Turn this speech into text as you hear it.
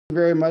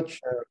Very much,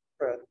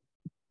 Fred.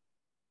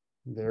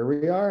 There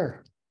we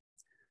are.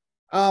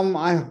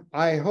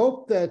 I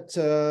hope that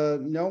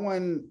no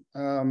one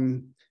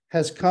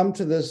has come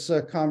to this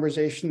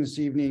conversation this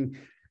evening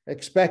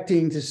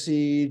expecting to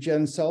see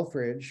Jen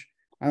Selfridge.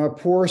 I'm a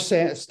poor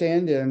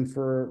stand-in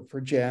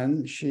for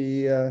Jen.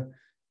 She,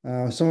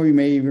 some of you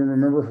may even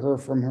remember her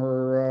from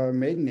her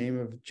maiden name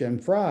of Jen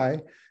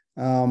Fry,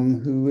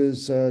 who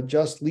is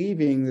just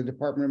leaving the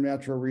Department of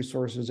Natural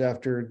Resources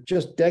after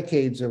just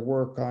decades of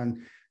work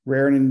on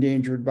rare and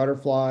endangered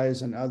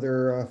butterflies and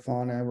other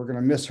fauna. We're going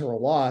to miss her a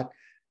lot.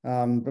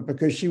 But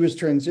because she was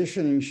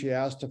transitioning, she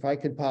asked if I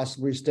could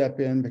possibly step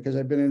in because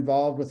I've been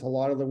involved with a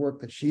lot of the work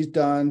that she's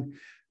done.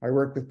 I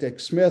work with Dick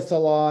Smith a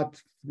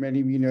lot. Many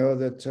of you know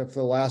that for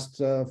the last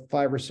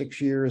 5 or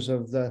 6 years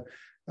of the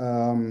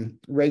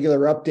regular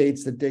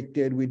updates that Dick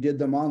did, we did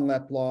them on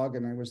LetBlog,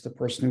 and I was the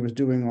person who was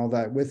doing all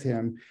that with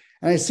him.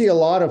 And I see a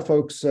lot of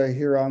folks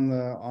here on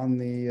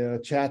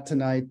the chat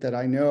tonight that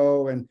I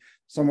know, and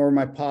some are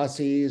my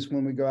posses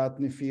when we go out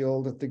in the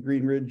field at the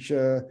Green Ridge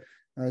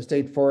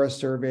State Forest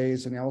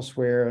surveys and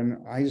elsewhere. And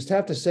I just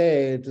have to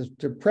say,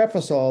 to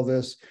preface all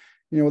this,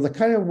 you know, the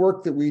kind of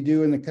work that we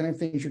do and the kind of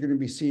things you're going to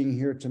be seeing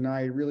here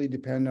tonight really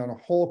depend on a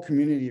whole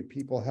community of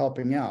people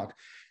helping out.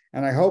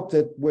 And I hope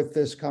that with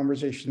this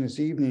conversation this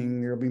evening,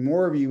 there'll be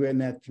more of you in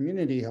that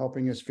community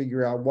helping us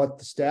figure out what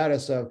the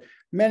status of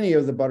many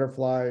of the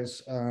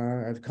butterflies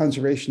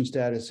conservation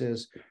status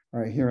is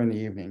here in the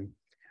evening.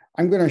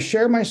 I'm going to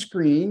share my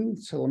screen.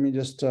 So let me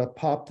just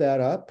pop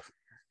that up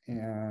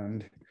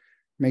and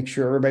make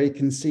sure everybody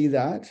can see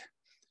that.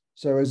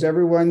 So is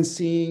everyone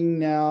seeing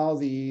now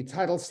the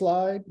title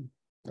slide?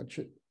 That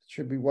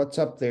should be what's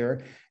up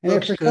there. And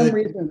if for some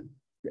reason,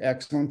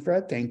 excellent,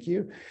 Fred, thank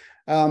you.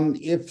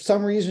 If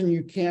some reason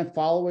you can't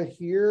follow it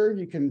here,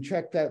 you can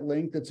check that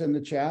link that's in the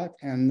chat,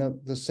 and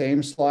the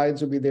same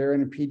slides will be there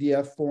in a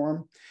PDF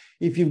form.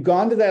 If you've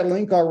gone to that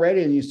link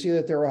already and you see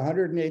that there are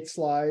 108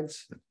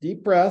 slides,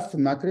 deep breath.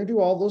 I'm not going to do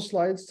all those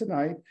slides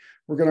tonight.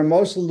 We're going to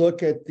mostly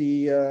look at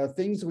the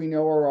things that we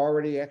know are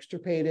already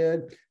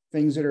extirpated,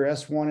 things that are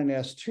S1 and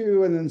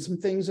S2, and then some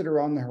things that are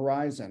on the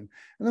horizon.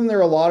 And then there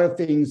are a lot of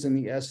things in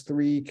the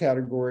S3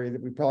 category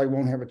that we probably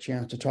won't have a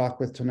chance to talk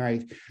with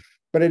tonight.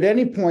 But at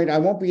any point, I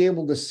won't be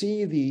able to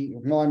see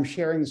while I'm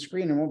sharing the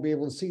screen, I won't be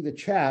able to see the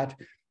chat.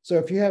 So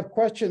if you have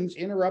questions,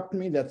 interrupt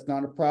me. That's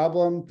not a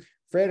problem.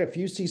 Fred, if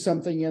you see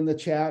something in the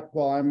chat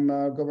while I'm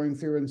going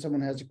through and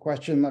someone has a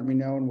question, let me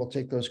know, and we'll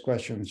take those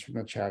questions from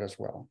the chat as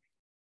well.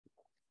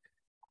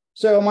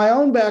 So my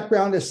own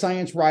background is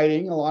science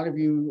writing. A lot of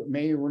you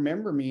may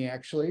remember me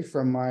actually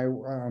from my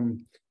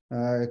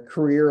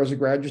career as a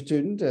graduate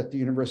student at the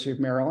University of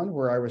Maryland,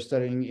 where I was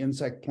studying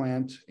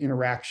insect-plant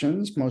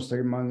interactions, mostly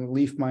among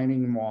leaf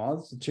mining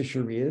moths, the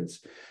tisheriids.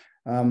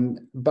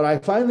 But I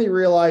finally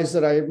realized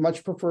that I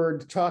much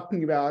preferred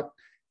talking about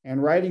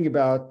and writing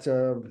about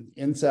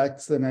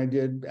insects than I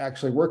did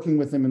actually working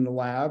with them in the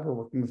lab or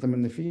working with them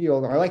in the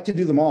field. I like to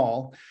do them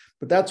all,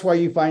 but that's why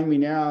you find me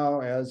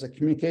now as a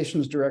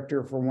communications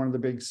director for one of the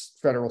big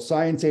federal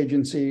science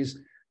agencies,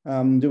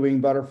 doing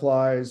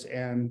butterflies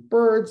and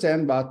birds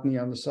and botany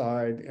on the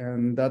side.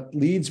 And that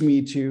leads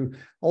me to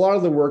a lot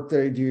of the work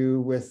that I do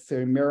with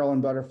the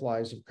Maryland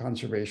Butterflies of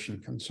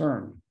Conservation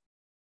Concern.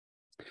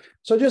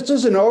 So just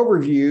as an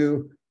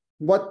overview,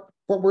 what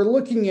we're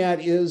looking at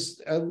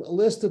is a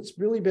list that's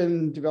really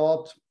been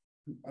developed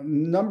a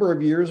number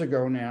of years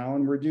ago now,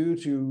 and we're due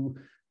to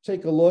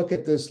take a look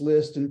at this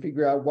list and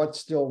figure out what's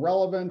still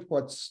relevant,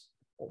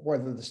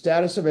 whether the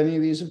status of any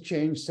of these have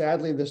changed.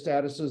 Sadly, the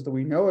statuses that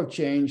we know have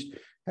changed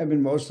have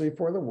been mostly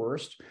for the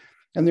worst.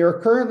 And there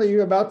are currently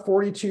about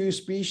 42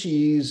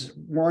 species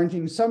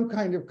warranting some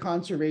kind of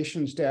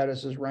conservation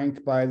status as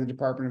ranked by the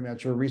Department of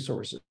Natural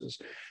Resources.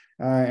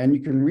 And you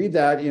can read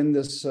that in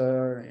this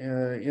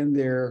in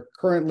their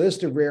current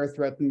list of rare,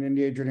 threatened,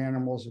 endangered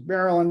animals of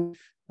Maryland,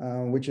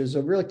 which is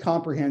a really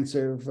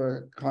comprehensive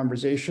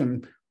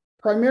conversation,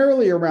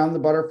 primarily around the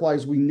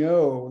butterflies we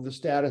know the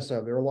status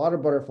of. There are a lot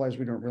of butterflies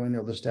we don't really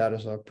know the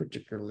status of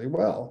particularly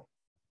well.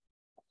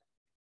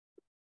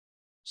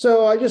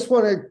 So I just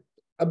want to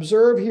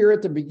observe here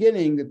at the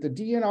beginning that the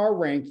DNR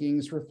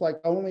rankings reflect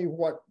only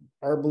what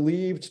are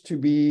believed to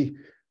be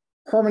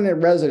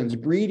permanent residents,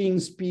 breeding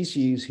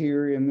species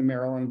here in the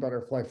Maryland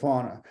butterfly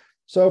fauna.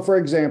 So for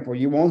example,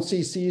 you won't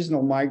see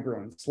seasonal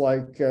migrants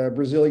like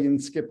Brazilian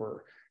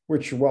skipper,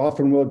 which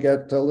often will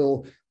get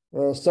little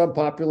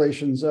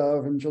subpopulations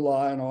of in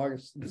July and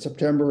August and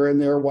September,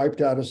 and they're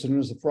wiped out as soon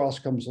as the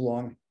frost comes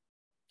along.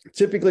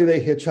 Typically,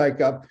 they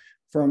hitchhike up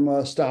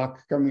from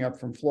stock coming up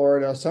from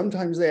Florida.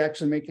 Sometimes they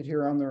actually make it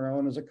here on their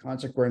own as a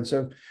consequence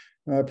of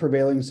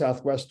prevailing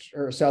southwest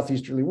or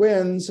southeasterly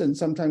winds, and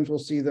sometimes we'll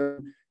see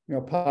them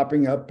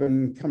popping up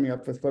and coming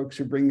up with folks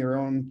who bring their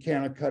own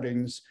canna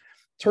cuttings.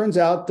 Turns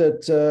out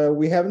that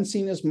we haven't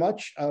seen as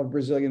much of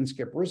Brazilian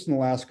skippers in the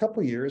last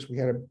couple of years. We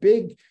had a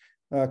big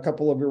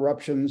couple of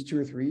eruptions 2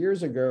 or 3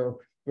 years ago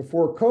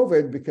before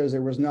COVID because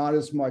there was not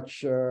as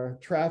much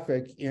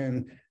traffic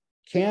in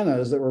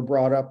cannas that were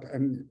brought up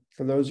and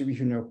for those of you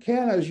who know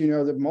cannas, you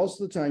know that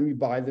most of the time you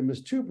buy them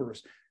as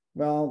tubers.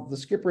 Well, the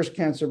skippers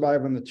can't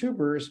survive on the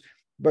tubers,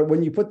 but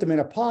when you put them in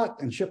a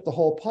pot and ship the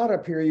whole pot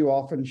up here, you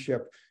often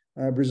ship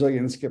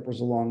Brazilian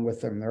skippers along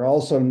with them. They're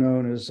also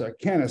known as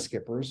canna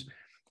skippers.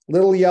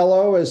 Little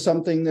yellow is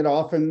something that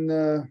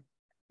often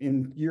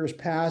in years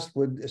past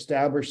would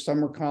establish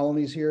summer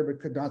colonies here, but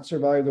could not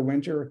survive the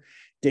winter.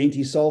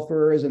 Dainty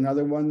sulfur is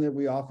another one that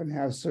we often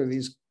have. So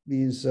these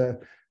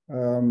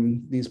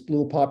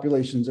little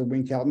populations of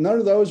winged owl. None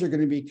of those are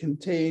going to be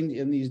contained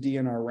in these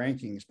DNR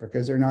rankings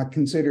because they're not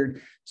considered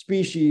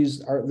species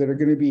that are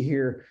going to be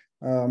here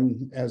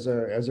as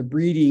a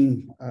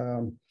breeding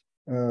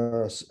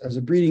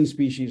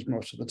species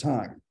most of the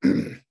time.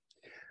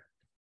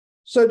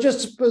 So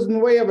just as in the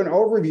way of an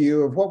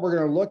overview of what we're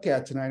going to look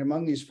at tonight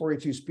among these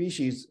 42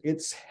 species,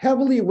 it's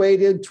heavily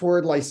weighted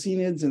toward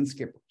lycaenids and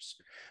skippers.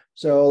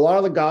 So a lot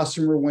of the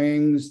gossamer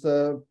wings,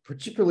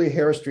 particularly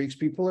hair streaks,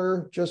 people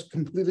are just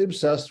completely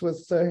obsessed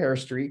with hair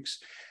streaks.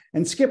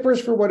 And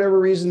skippers, for whatever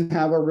reason,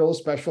 have a real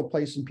special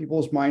place in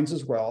people's minds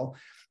as well.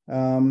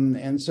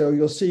 And so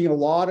you'll see a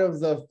lot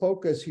of the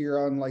focus here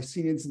on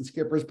lycaenids and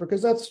skippers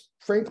because that's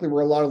frankly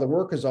where a lot of the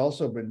work has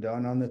also been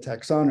done on the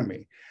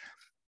taxonomy.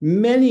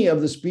 Many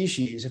of the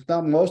species, if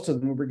not most of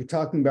them we're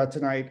talking about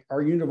tonight,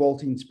 are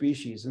univoltine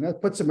species, and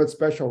that puts them at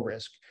special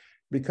risk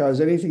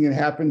because anything that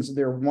happens to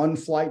their one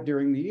flight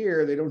during the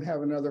year, they don't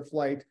have another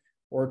flight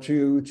or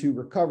two to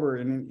recover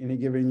in a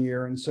given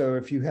year. And so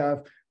if you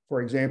have,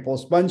 for example,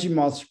 spongy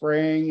moth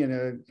spraying in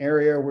an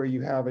area where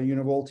you have a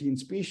univoltine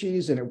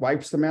species and it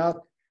wipes them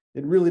out,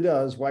 it really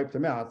does wipe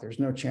them out. There's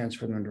no chance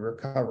for them to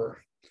recover.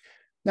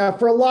 Now,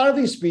 for a lot of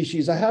these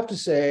species, I have to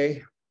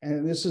say,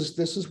 and this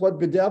is what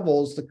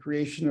bedevils the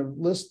creation of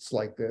lists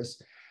like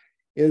this,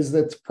 is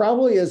that it's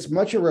probably as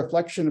much a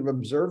reflection of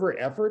observer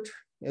effort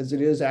as it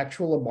is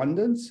actual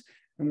abundance.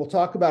 And we'll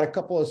talk about a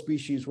couple of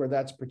species where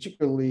that's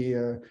particularly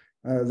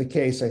the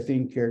case, I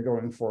think,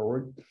 going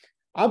forward.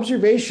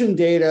 Observation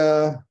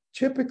data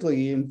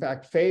typically, in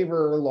fact,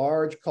 favor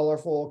large,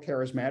 colorful,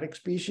 charismatic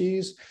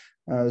species.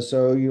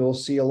 So you'll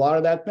see a lot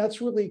of that. That's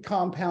really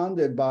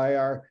compounded by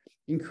our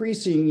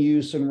increasing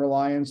use and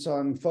reliance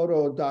on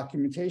photo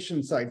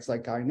documentation sites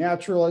like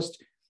iNaturalist,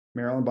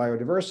 Maryland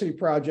Biodiversity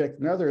Project,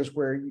 and others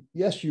where,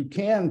 yes, you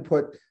can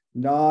put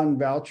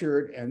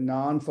non-vouchered and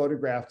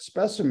non-photographed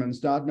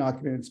specimens, not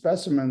documented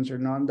specimens or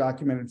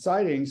non-documented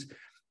sightings,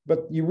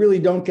 but you really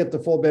don't get the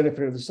full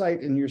benefit of the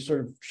site and you're sort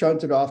of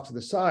shunted off to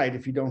the side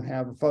if you don't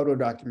have a photo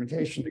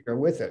documentation to go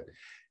with it.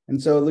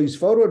 And so these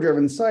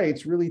photo-driven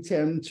sites really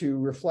tend to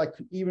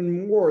reflect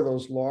even more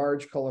those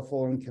large,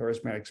 colorful, and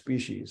charismatic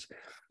species.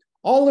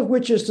 All of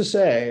which is to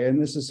say,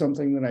 and this is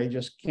something that I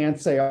just can't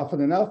say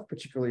often enough,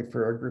 particularly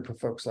for a group of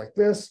folks like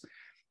this,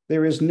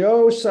 there is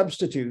no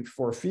substitute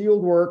for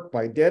field work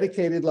by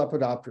dedicated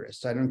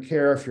lepidopterists. I don't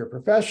care if you're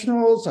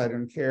professionals, I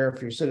don't care if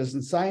you're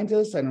citizen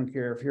scientists, I don't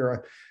care if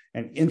you're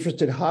an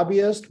interested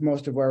hobbyist.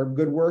 Most of our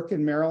good work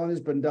in Maryland has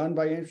been done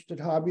by interested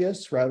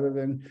hobbyists rather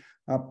than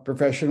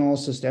professional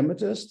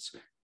systematists.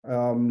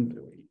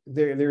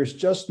 There's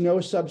just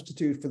no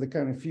substitute for the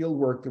kind of field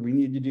work that we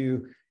need to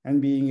do and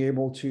being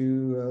able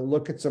to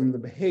look at some of the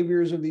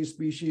behaviors of these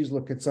species,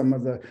 look at some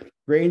of the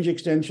range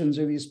extensions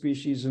of these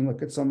species, and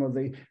look at some of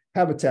the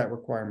habitat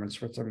requirements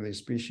for some of these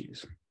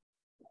species.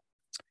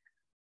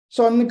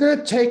 So I'm going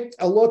to take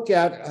a look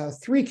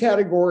at three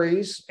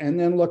categories and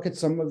then look at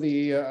some of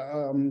the,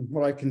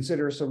 what I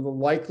consider some of the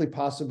likely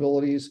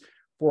possibilities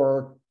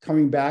for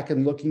coming back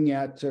and looking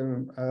at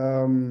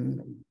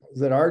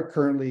that are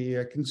currently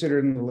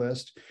considered in the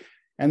list.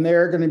 And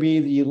they're going to be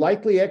the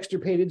likely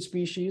extirpated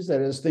species,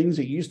 that is, things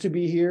that used to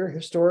be here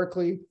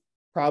historically,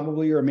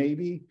 probably or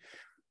maybe,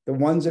 the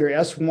ones that are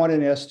S1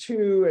 and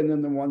S2, and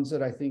then the ones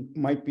that I think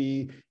might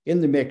be in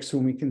the mix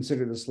when we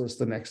consider this list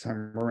the next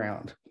time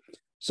around.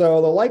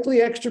 So the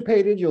likely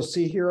extirpated you'll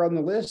see here on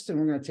the list, and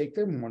we're going to take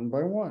them one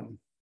by one.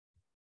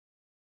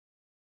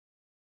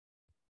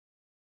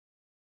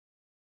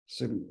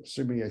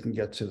 Assuming I can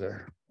get to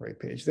the right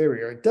page. There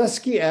we are.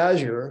 Dusky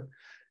azure.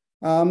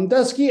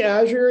 Dusky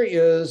azure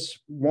is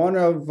one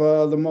of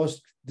the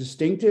most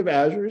distinctive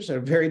azures,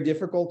 very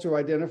difficult to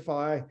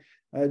identify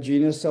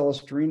genus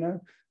Celestrina.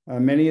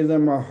 Many of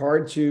them are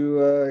hard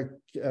to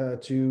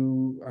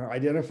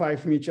identify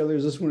from each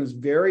other. This one is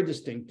very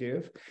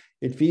distinctive.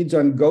 It feeds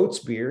on goat's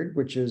beard,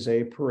 which is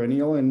a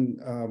perennial in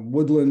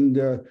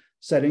woodland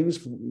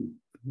settings,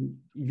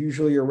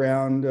 usually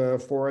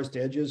around forest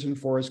edges and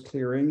forest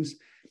clearings.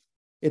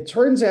 It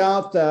turns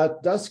out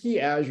that dusky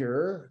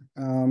azure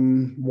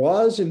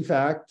was, in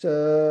fact,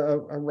 a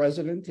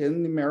resident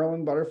in the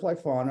Maryland butterfly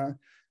fauna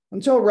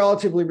until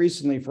relatively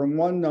recently from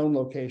one known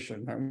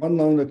location. And one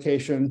known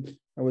location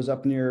was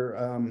up near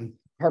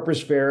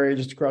Harper's Ferry,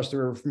 just across the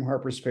river from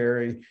Harper's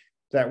Ferry.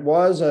 That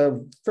was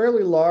a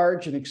fairly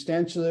large and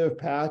extensive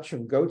patch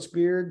of goat's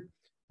beard.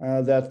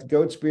 That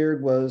goat's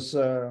beard was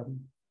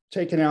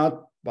taken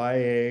out by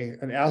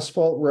an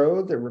asphalt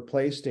road that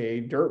replaced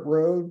a dirt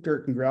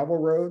and gravel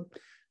road.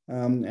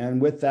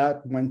 And with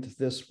that went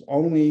this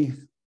only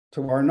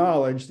to our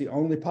knowledge, the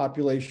only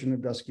population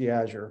of dusky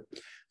azure.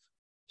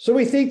 So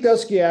we think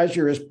dusky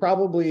azure is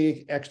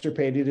probably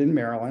extirpated in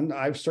Maryland.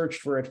 I've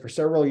searched for it for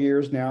several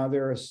years now.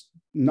 There is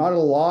not a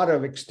lot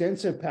of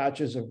extensive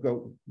patches of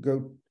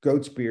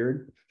goat's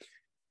beard.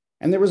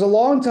 And there was a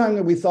long time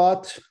that we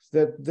thought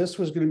that this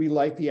was going to be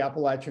like the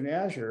Appalachian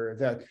azure,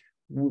 that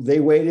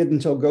they waited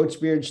until goat's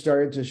beard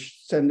started to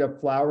send up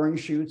flowering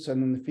shoots,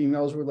 and then the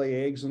females would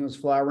lay eggs on those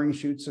flowering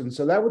shoots. And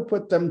so that would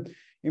put them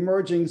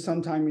emerging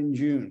sometime in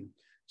June.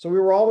 So we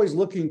were always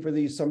looking for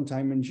these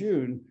sometime in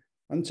June,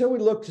 until we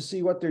looked to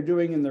see what they're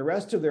doing in the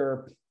rest of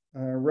their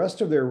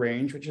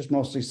range, which is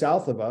mostly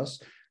south of us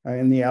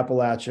in the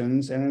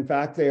Appalachians. And in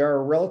fact, they are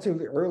a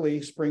relatively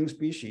early spring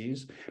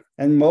species.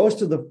 And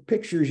most of the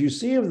pictures you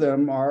see of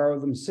them are of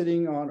them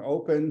sitting on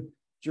open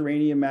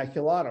geranium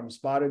maculatum,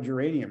 spotted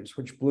geraniums,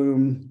 which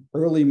bloom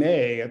early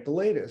May at the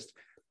latest.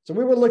 So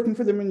we were looking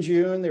for them in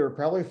June. They were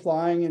probably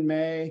flying in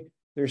May.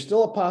 There's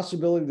still a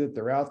possibility that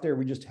they're out there.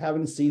 We just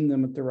haven't seen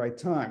them at the right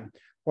time.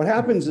 What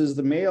happens is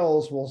the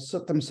males will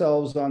sit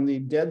themselves on the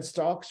dead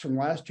stalks from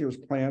last year's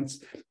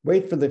plants,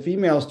 wait for the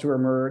females to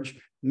emerge,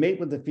 mate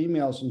with the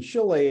females, and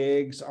she'll lay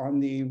eggs on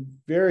the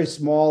very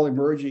small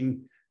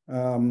emerging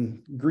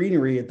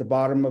greenery at the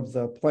bottom of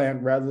the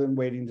plant, rather than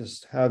waiting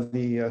to have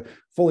the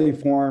fully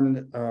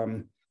formed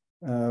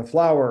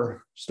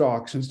flower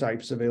stalks and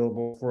stipes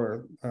available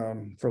for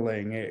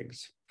laying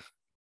eggs.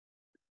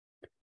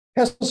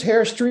 Hessel's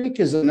hair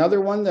streak is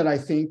another one that I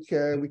think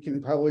we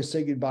can probably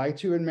say goodbye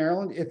to in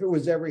Maryland, if it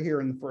was ever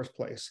here in the first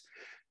place.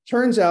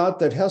 Turns out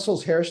that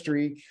Hessel's hair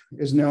streak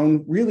is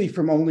known really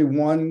from only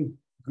one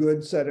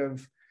good set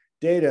of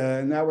data,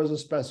 and that was a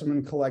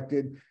specimen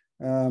collected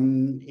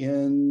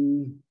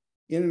in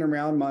and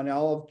around Mount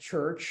Olive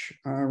Church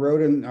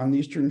Road on the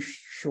Eastern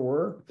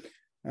Shore,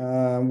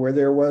 where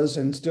there was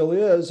and still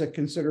is a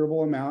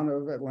considerable amount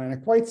of Atlantic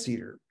white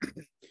cedar.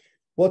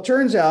 Well, it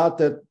turns out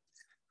that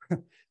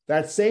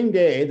that same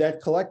day,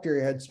 that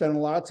collector had spent a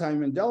lot of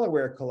time in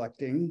Delaware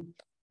collecting,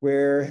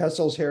 where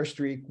Hessel's hair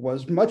streak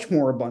was much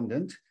more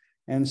abundant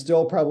and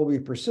still probably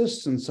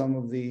persists in some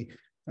of the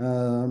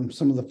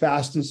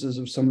fastnesses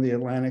of some of the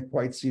Atlantic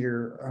white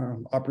cedar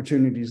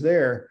opportunities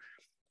there.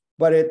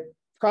 But it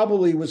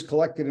probably was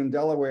collected in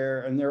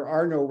Delaware, and there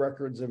are no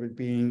records of it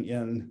being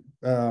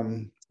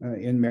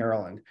in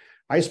Maryland.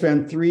 I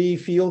spent 3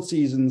 field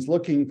seasons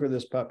looking for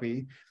this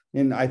puppy,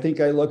 and I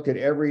think I looked at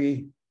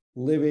every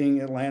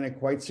living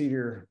Atlantic white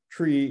cedar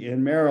tree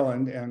in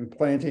Maryland and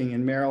planting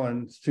in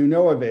Maryland to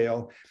no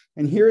avail.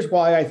 And here's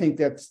why I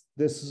think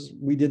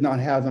we did not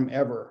have them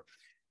ever.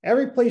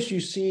 Every place you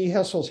see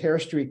Hessel's hair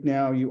streak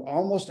now, you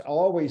almost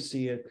always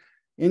see it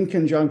in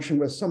conjunction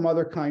with some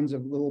other kinds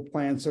of little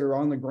plants that are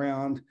on the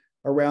ground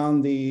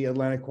around the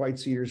Atlantic white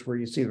cedars where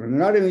you see them. They're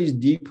not in these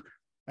deep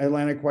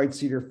Atlantic white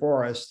cedar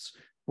forests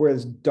where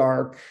it's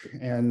dark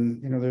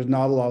and there's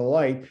not a lot of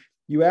light.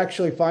 You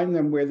actually find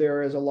them where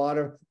there is a lot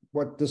of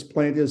what this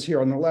plant is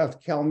here on the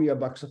left, Kalmia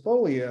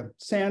buxifolia,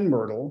 sand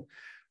myrtle.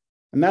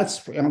 And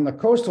that's on the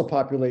coastal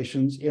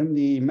populations. In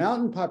the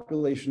mountain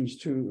populations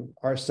to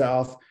our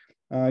south,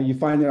 you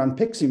find it on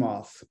pixie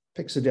moth,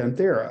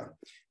 Pyxidanthera.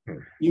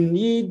 You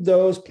need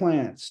those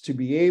plants to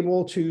be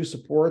able to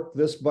support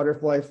this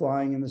butterfly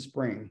flying in the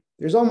spring.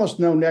 There's almost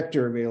no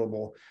nectar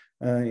available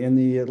in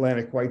the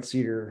Atlantic white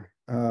cedar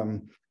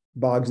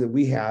bogs that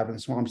we have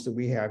and swamps that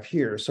we have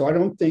here. So I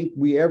don't think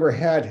we ever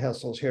had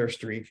Hessel's hair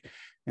streak.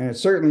 And it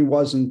certainly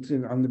wasn't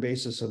on the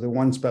basis of the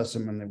one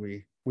specimen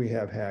that we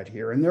have had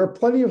here. And there are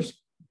plenty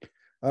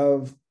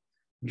of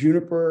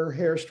juniper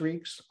hair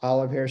streaks,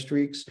 olive hair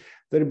streaks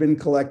that have been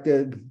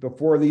collected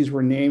before these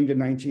were named in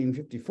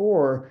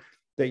 1954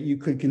 that you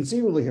could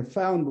conceivably have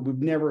found, but we've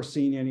never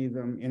seen any of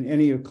them in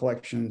any of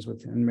collections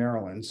within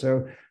Maryland.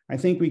 So I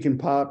think we can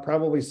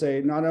probably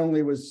say not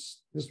only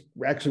was this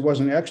actually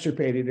wasn't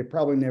extirpated, it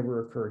probably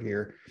never occurred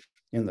here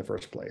in the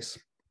first place.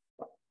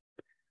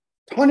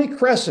 Tawny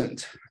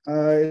crescent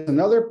is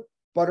another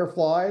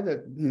butterfly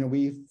that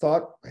we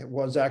thought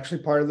was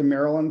actually part of the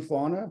Maryland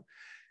fauna,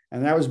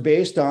 and that was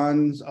based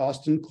on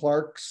Austin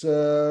Clark's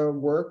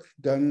work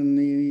done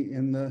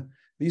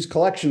these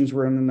collections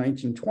were in the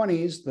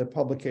 1920s. The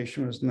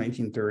publication was the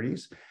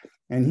 1930s,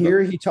 and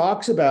here he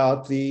talks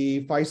about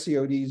the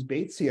Physeodes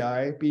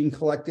batesii being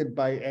collected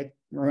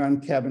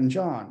around Cabin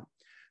John.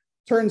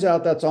 Turns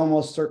out that's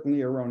almost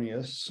certainly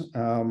erroneous.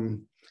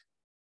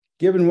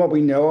 Given what we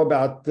know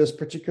about this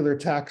particular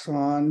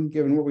taxon,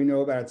 given what we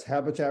know about its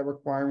habitat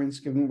requirements,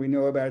 given what we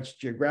know about its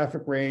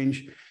geographic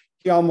range,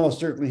 he almost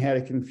certainly had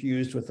it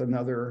confused with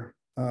another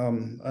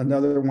one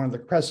of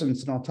the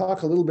crescents. And I'll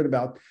talk a little bit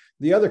about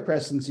the other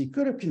crescents he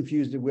could have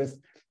confused it with,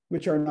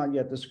 which are not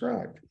yet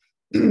described.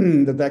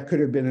 that could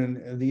have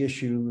been the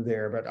issue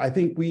there. But I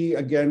think we,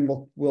 again,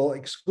 will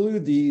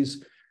exclude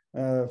these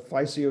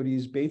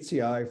Physeodes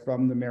batesii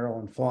from the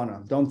Maryland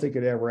fauna. Don't think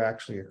it ever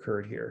actually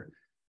occurred here.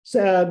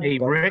 Sad. Hey,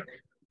 but, Rick,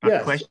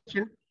 yes. A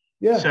question.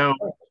 Yeah. So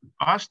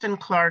Austin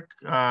Clark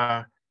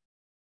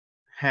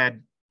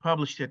had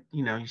published at,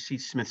 you see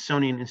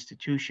Smithsonian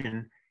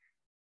Institution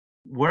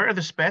where are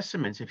the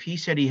specimens? If he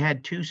said he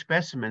had 2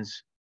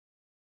 specimens,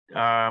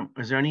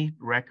 is there any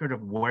record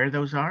of where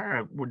those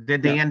are? Or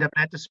did they end up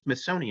at the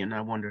Smithsonian,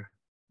 I wonder?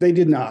 They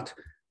did not.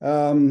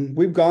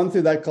 We've gone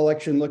through that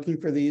collection looking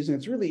for these, and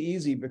it's really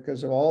easy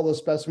because of all the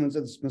specimens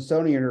at the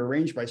Smithsonian are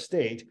arranged by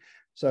state.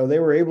 So they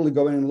were able to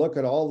go in and look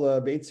at all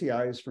the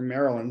Batesii from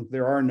Maryland.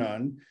 There are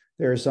none.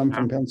 There are some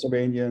from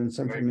Pennsylvania and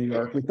some from New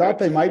York. We thought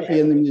they might be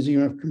in the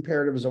Museum of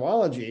Comparative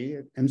Zoology,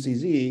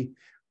 MCZ,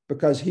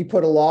 because he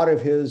put a lot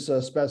of his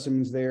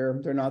specimens there.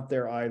 They're not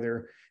there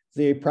either.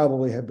 They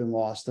probably have been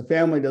lost. The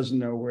family doesn't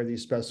know where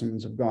these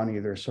specimens have gone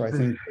either. So I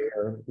think they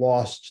are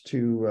lost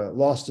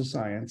to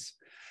science.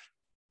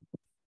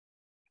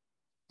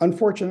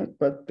 Unfortunate,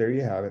 but there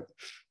you have it.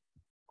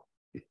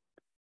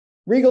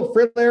 Regal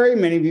fritillary,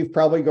 many of you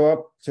probably go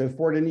up to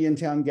Fort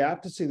Indiantown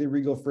Gap to see the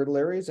regal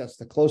fritillaries. That's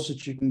the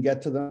closest you can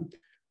get to them.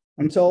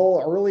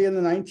 Until early in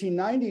the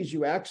 1990s,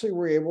 you actually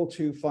were able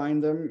to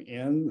find them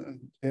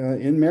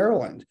in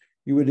Maryland.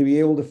 You would be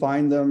able to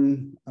find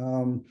them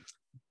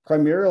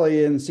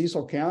primarily in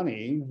Cecil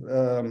County.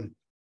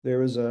 There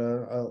was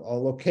a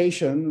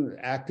location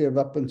active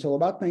up until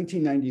about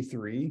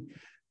 1993.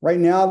 Right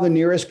now, the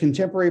nearest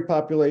contemporary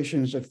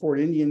population is at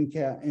Fort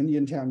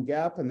Indiantown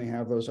Gap, and they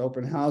have those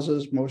open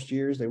houses most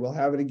years. They will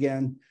have it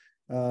again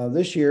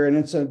this year, and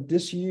it's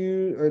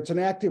an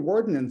active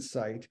ordnance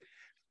site.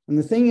 And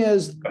the thing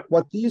is,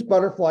 what these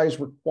butterflies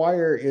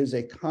require is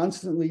a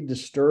constantly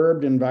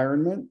disturbed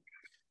environment.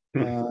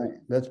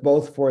 That's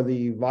both for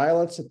the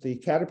violets that the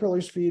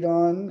caterpillars feed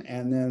on,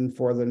 and then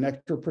for the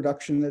nectar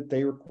production that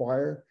they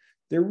require.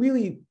 They're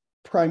really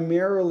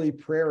primarily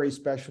prairie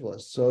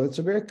specialists. So it's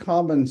a very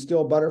common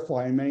still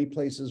butterfly in many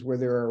places where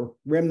there are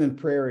remnant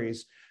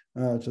prairies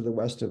to the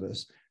west of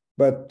us.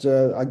 But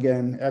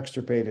again,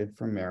 extirpated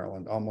from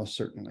Maryland, almost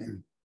certainly.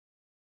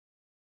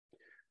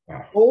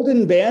 Wow.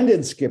 Golden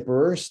banded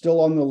skipper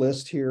still on the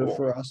list here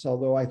for us,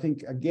 although I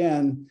think,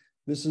 again,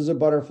 this is a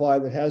butterfly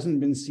that hasn't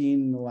been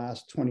seen in the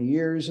last 20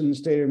 years in the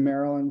state of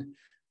Maryland.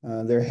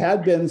 There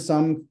had been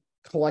some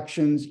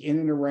collections in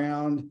and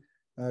around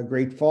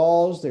Great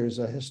Falls. There's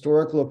a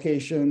historic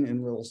location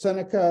in Little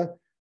Seneca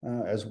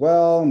as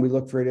well, and we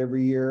look for it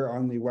every year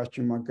on the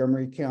Western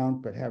Montgomery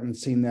count, but haven't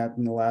seen that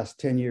in the last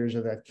 10 years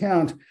of that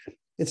count.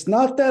 It's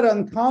not that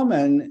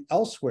uncommon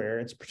elsewhere.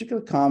 It's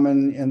particularly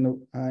common in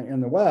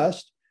the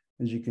West,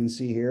 as you can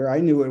see here. I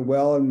knew it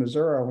well in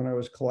Missouri when I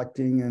was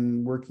collecting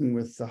and working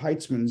with the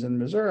Heitzmans in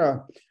Missouri,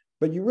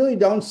 but you really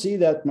don't see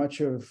that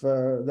much of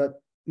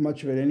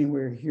it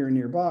anywhere here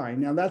nearby.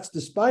 Now, that's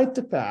despite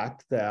the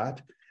fact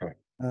that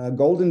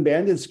golden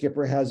banded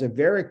skipper has a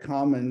very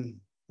common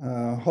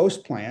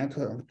host plant,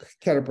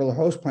 caterpillar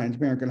host plant,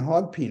 American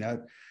hog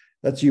peanut,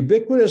 that's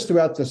ubiquitous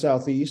throughout the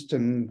Southeast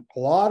and a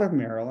lot of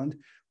Maryland.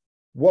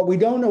 What we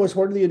don't know is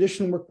what are the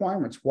additional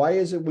requirements? Why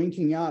is it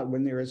winking out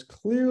when there is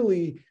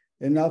clearly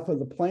enough of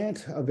the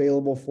plant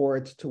available for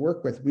it to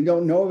work with? We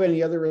don't know of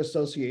any other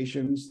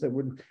associations that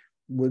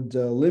would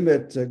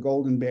limit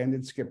golden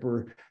banded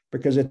skipper,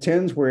 because it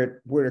tends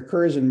where it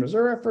occurs in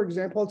Missouri, for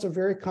example. It's a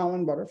very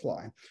common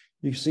butterfly.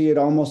 You see it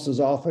almost as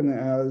often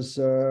as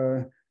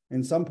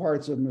in some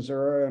parts of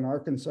Missouri and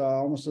Arkansas,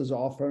 almost as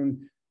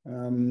often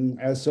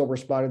as silver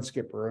spotted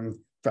skipper. In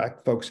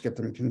fact, folks get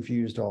them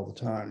confused all the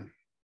time.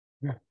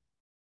 Yeah.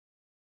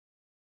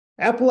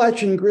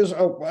 Appalachian grizzle,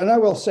 oh, and I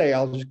will say,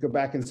 I'll just go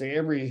back and say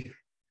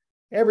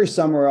every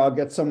summer I'll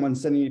get someone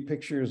sending me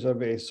pictures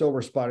of a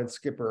silver spotted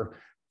skipper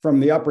from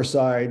the upper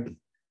side,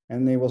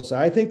 and they will say,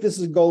 I think this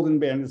is golden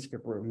banded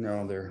skipper.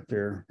 No,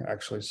 they're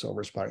actually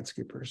silver spotted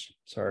skippers.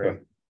 Sorry. Yeah.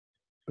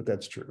 But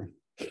that's true.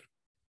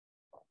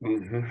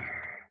 Mm-hmm.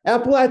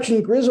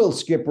 Appalachian grizzled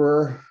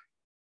skipper.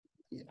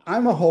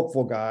 I'm a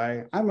hopeful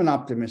guy. I'm an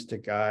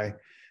optimistic guy.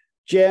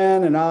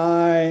 Jen and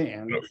I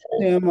and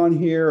Tim on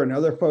here and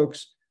other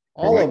folks,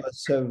 all of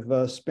us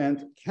have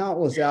spent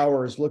countless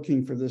hours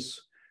looking for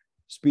this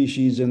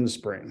species in the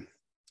spring.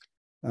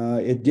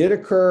 It did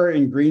occur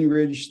in Green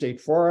Ridge State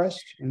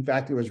Forest. In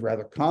fact, it was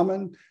rather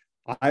common.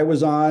 I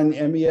was on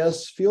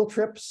MES field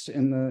trips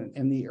in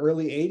the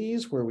early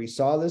 80s where we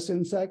saw this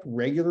insect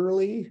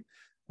regularly,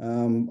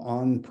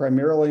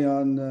 primarily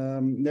on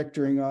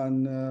nectaring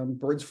on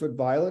bird's foot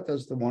violet,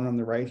 as the one on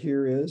the right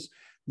here is.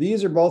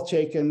 These are both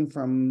taken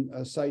from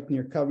a site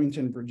near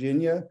Covington,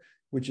 Virginia,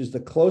 which is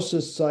the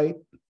closest site,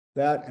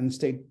 that and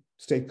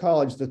State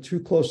College, the two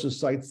closest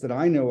sites that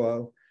I know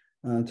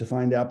of to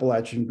find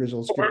Appalachian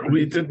grizzled skipper.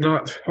 We did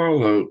not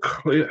follow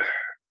clear.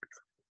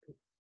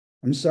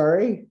 I'm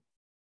sorry?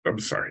 I'm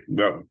sorry.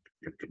 No.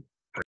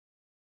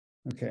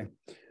 Okay.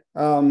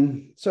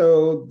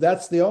 So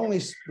that's the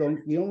only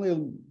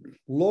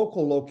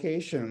local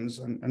locations,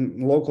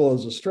 and local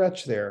is a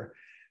stretch there.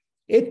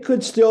 It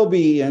could still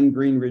be in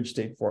Green Ridge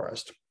State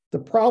Forest. The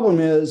problem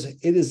is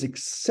it is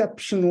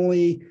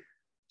exceptionally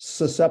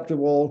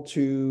susceptible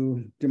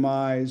to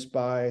demise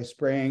by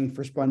spraying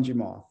for spongy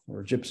moth,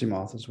 or gypsy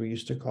moth as we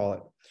used to call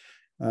it.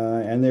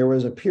 And there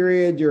was a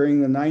period during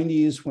the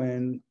 90s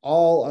when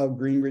all of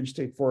Green Ridge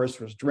State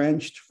Forest was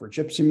drenched for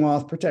gypsy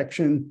moth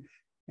protection,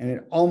 and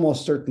it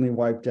almost certainly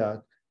wiped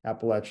out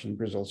Appalachian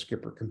grizzled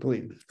skipper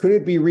complete. Could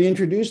it be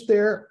reintroduced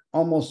there?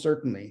 Almost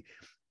certainly.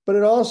 But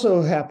it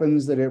also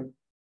happens that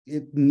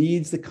it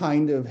needs the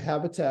kind of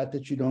habitat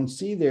that you don't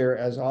see there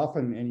as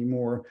often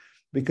anymore,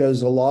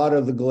 because a lot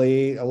of the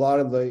glade, a lot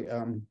of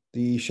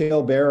the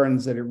shale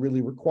barrens that it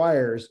really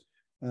requires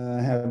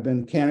have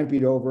been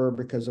canopied over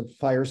because of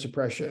fire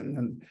suppression,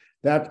 and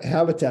that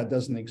habitat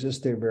doesn't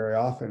exist there very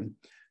often.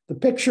 The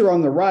picture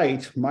on the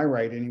right, my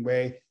right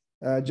anyway,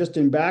 just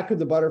in back of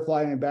the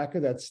butterfly and in back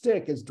of that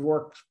stick is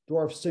dwarf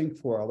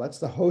cinquefoil. That's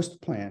the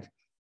host plant.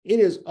 It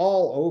is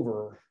all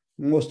over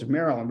most of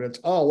Maryland, but it's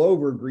all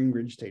over Green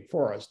Ridge State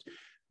Forest.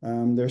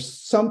 There's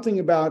something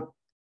about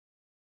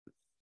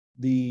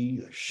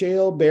the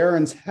shale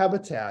barrens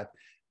habitat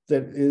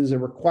that is a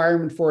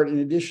requirement for it, in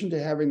addition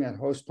to having that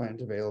host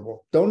plant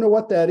available. Don't know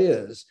what that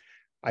is.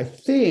 I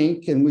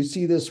think, and we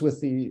see this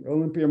with the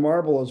Olympia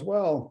marble as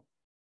well,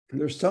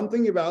 there's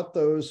something about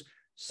those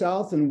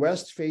south and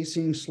west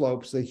facing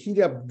slopes that heat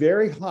up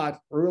very hot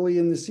early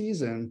in the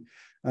season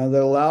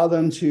that allow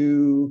them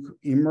to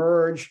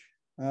emerge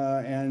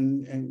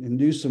and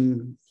do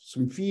some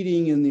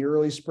feeding in the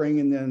early spring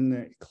and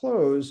then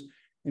close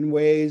in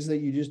ways that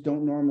you just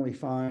don't normally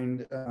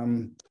find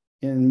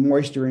in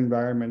moisture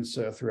environments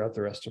throughout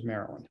the rest of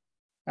Maryland.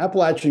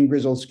 Appalachian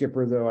grizzled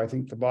skipper, though, I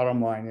think the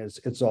bottom line is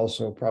it's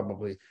also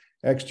probably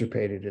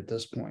extirpated at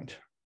this point.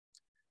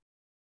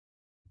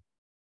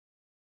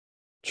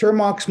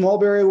 Chermock's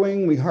mulberry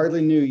wing, we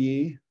hardly knew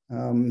ye,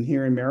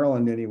 here in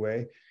Maryland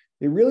anyway.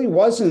 It really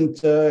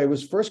wasn't, it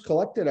was first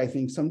collected, I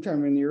think,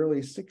 sometime in the early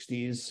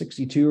 60s,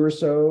 62 or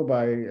so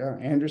by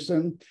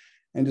Anderson,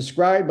 and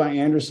described by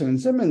Anderson and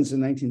Simmons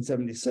in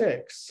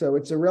 1976. So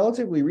it's a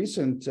relatively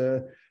recent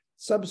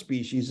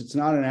subspecies. It's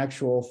not an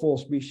actual full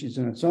species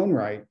in its own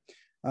right.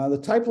 The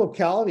type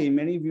locality,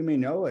 many of you may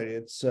know it,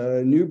 it's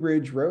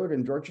Newbridge Road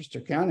in Dorchester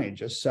County,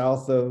 just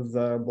south of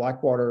the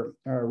Blackwater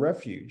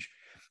Refuge.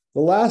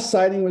 The last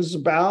sighting was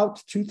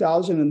about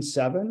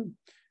 2007.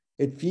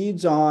 It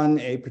feeds on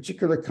a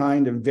particular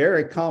kind of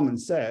very common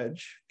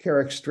sedge,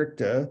 Carex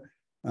stricta,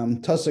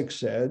 tussock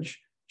sedge,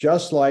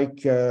 just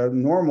like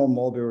normal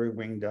mulberry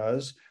wing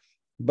does,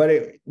 but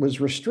it was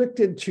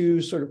restricted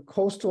to sort of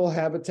coastal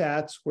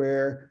habitats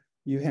where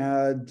you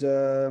had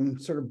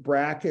sort of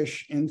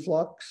brackish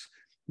influx,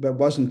 but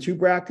wasn't too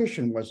brackish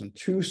and wasn't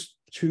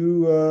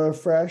too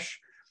fresh.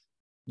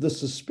 The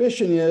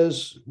suspicion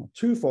is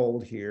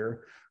twofold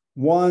here.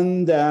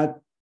 One,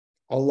 that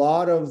a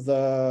lot of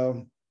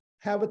the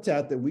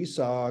habitat that we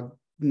saw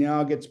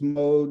now gets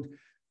mowed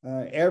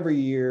every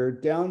year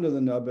down to the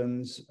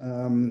nubbins,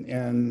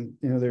 and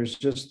there's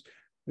just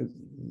the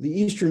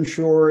eastern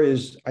shore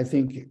is, I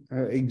think,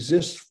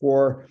 exists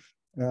for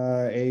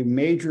a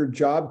major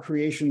job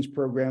creations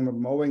program of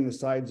mowing the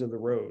sides of the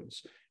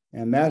roads,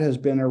 and that has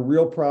been a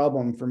real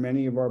problem for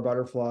many of our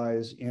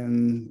butterflies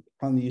on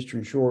the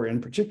eastern shore in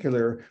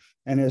particular,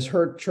 and has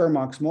hurt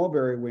Chermock's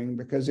mulberry wing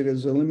because it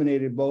has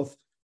eliminated both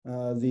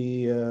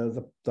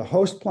the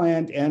host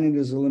plant, and it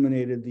has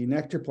eliminated the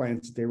nectar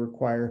plants that they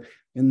require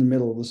in the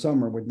middle of the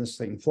summer when this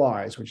thing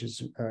flies, which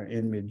is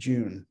in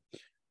mid-June.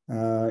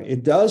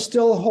 It does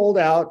still hold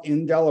out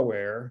in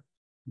Delaware,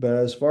 but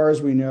as far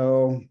as we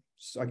know,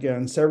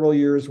 again, several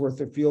years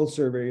worth of field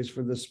surveys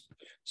for this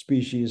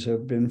species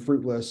have been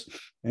fruitless,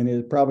 and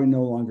it probably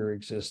no longer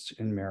exists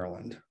in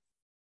Maryland.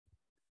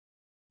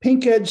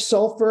 Pink-edged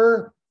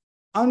sulfur,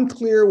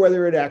 unclear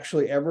whether it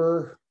actually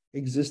ever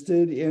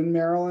existed in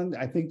Maryland.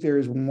 I think there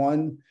is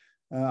one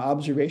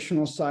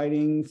observational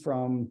sighting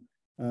from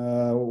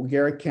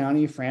Garrett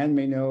County. Fran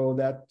may know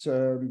that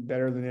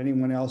better than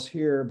anyone else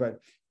here, but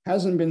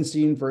hasn't been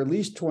seen for at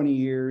least 20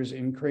 years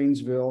in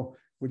Cranesville,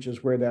 which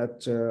is where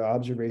that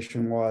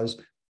observation was.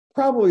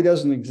 Probably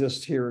doesn't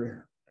exist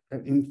here.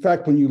 In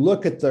fact, when you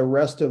look at the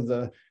rest of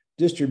the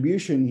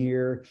distribution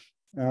here,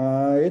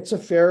 it's a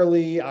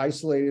fairly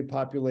isolated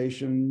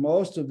population.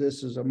 Most of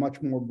this is a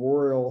much more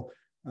boreal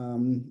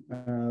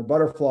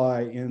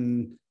butterfly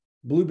in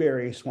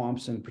blueberry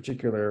swamps in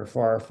particular,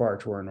 far, far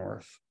to our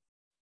north.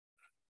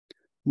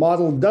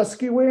 Mottled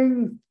dusky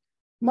wing.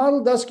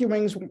 Mottled dusky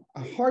wing's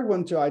a hard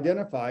one to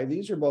identify.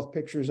 These are both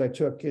pictures I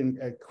took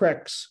at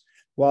Crex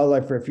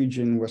Wildlife Refuge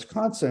in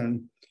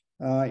Wisconsin.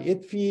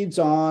 It feeds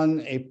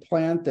on a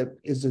plant that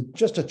is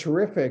just a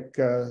terrific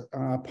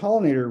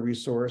pollinator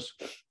resource.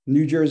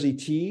 New Jersey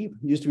tea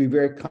used to be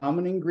very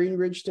common in Green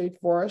Ridge State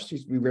Forest,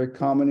 used to be very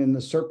common in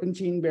the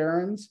Serpentine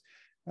Barrens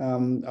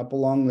up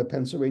along the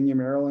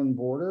Pennsylvania-Maryland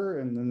border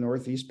in the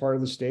northeast part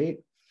of the state.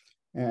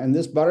 And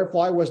this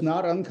butterfly was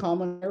not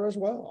uncommon there as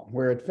well,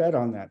 where it fed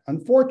on that.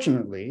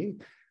 Unfortunately,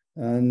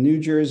 New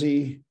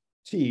Jersey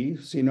tea,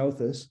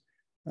 Ceanothus,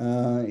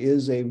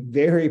 is a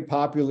very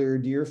popular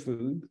deer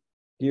food.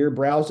 Deer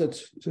browse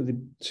it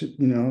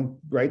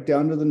right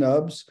down to the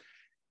nubs.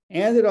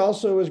 And it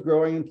also is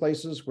growing in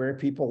places where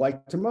people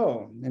like to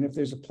mow. And if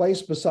there's a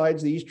place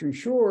besides the Eastern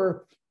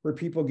Shore where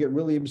people get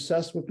really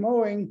obsessed with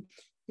mowing,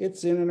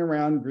 it's in and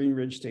around Green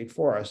Ridge State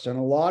Forest. And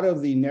a lot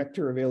of the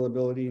nectar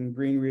availability in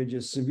Green Ridge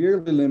is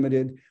severely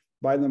limited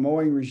by the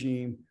mowing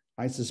regime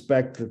I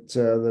suspect that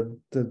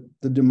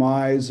the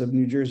demise of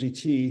New Jersey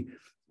tea,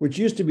 which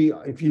used to be,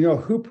 if you know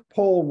Hoop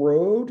Pole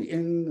Road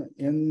in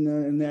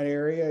that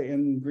area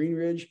in Green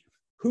Ridge,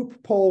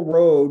 Hoop Pole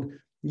Road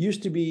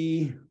used to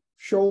be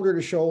shoulder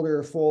to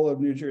shoulder full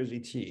of New Jersey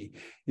tea.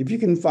 If you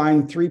can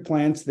find 3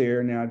 plants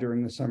there now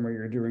during the summer,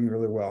 you're doing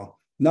really well.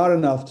 Not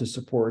enough to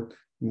support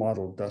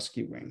mottled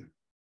dusky wing.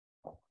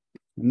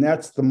 And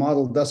that's the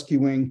mottled dusky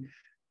wing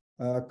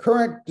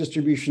current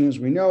distribution as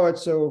we know it.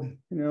 So,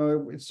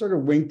 it's sort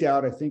of winked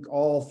out, I think,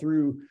 all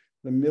through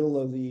the middle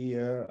of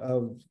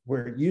of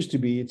where it used to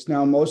be. It's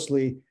now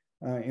mostly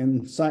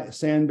in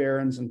sand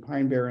barrens and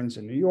pine barrens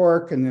in New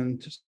York, and then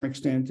to some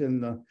extent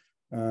in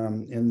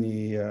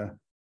the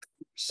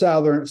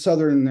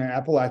southern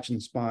Appalachian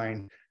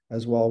spine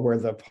as well, where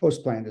the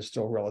host plant is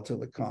still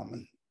relatively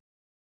common.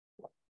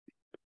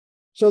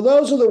 So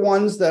those are the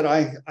ones that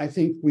I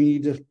think we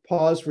need to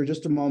pause for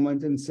just a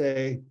moment and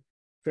say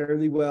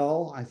fairly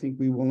well. I think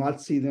we will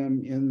not see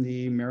them in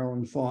the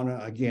Maryland fauna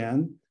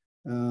again.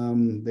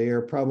 They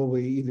are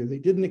probably either they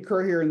didn't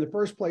occur here in the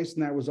first place,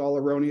 and that was all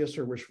erroneous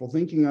or wishful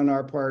thinking on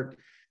our part.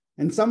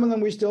 And some of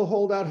them we still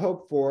hold out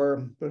hope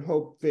for, but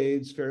hope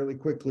fades fairly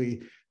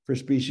quickly for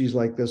species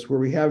like this, where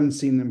we haven't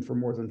seen them for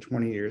more than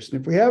 20 years.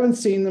 And if we haven't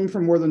seen them for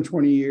more than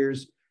 20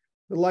 years,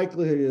 the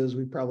likelihood is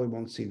we probably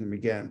won't see them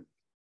again.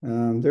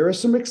 There are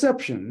some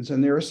exceptions,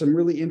 and there are some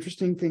really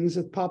interesting things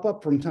that pop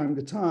up from time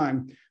to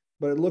time,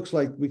 but it looks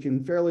like we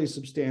can fairly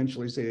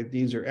substantially say that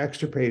these are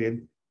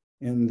extirpated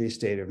in the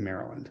state of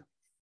Maryland.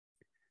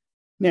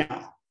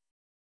 Now,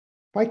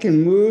 if I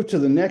can move to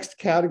the next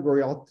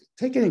category, I'll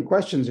take any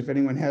questions if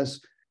anyone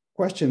has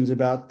questions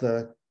about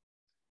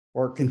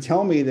or can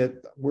tell me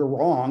that we're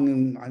wrong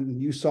and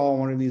you saw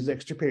one of these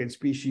extirpated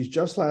species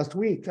just last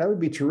week. That would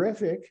be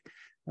terrific.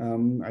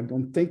 I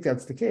don't think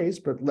that's the case,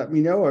 but let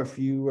me know if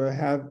you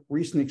have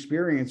recent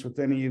experience with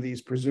any of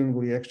these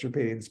presumably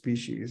extirpated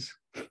species.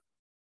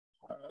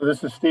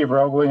 This is Steve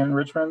Robley in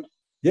Richmond.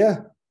 Yeah.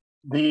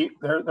 There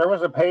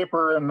was a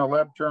paper in the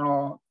Lab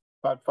Journal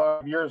about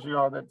 5 years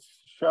ago that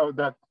showed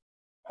that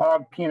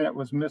hog peanut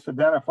was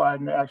misidentified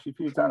and it actually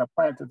feeds on a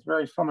plant that's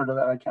very similar to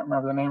that. I can't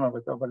remember the name of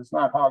it though, but it's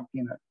not hog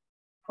peanut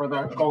for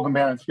the golden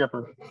banded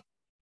skipper.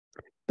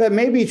 That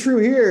may be true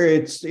here.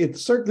 It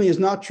certainly is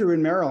not true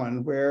in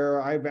Maryland,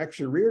 where I've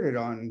actually reared it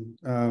on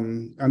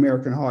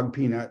American hog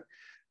peanut.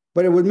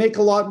 But it would make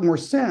a lot more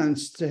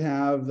sense to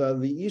have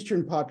the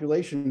eastern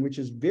population, which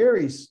is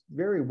very,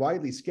 very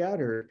widely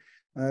scattered,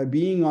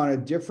 being on a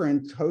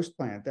different host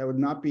plant. That would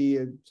not be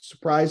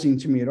surprising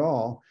to me at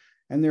all.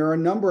 And there are a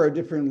number of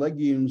different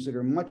legumes that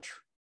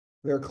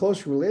they're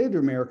closely related to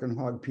American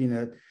hog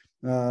peanut,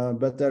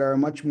 but that are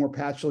much more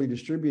patchily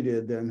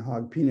distributed than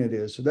hog peanut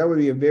is. So that would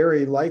be a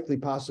very likely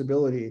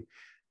possibility.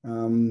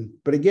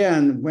 But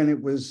again, when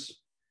it was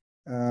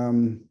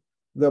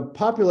the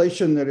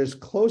population that is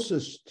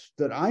closest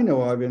that I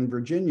know of in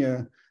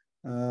Virginia,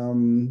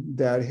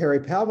 that Harry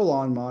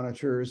Pavilon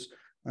monitors,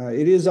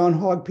 it is on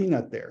hog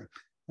peanut there.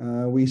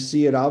 We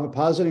see it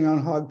ovipositing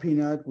on hog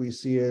peanut. We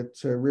see it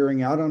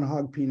rearing out on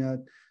hog peanut.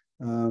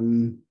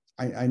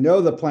 I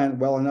know the plant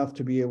well enough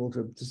to be able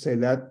to say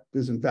that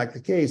is in fact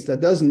the case.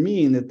 That doesn't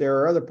mean that there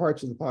are other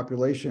parts of the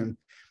population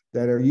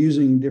that are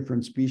using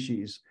different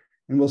species.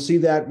 And we'll see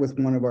that with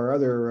one of our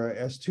other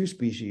S2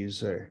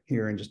 species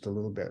here in just a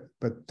little bit.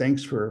 But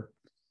thanks for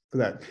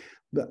that.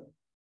 The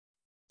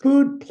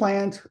food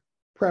plant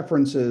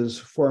preferences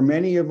for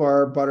many of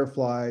our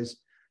butterflies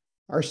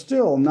are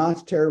still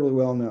not terribly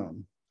well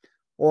known,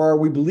 or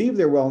we believe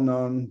they're well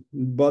known,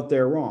 but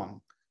they're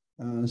wrong.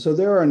 So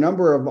there are a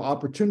number of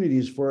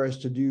opportunities for us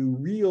to do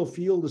real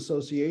field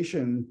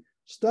association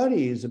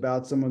studies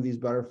about some of these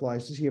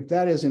butterflies to see if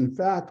that is in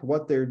fact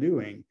what they're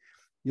doing.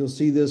 You'll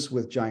see this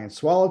with giant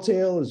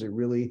swallowtail. Is it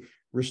really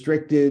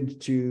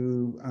restricted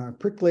to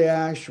prickly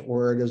ash,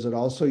 or does it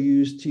also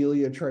use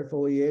Telia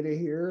trifoliata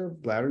here,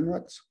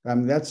 bladdernuts?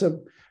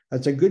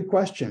 That's a good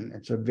question.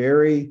 It's a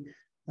very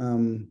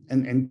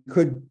and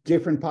could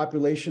different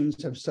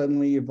populations have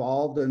suddenly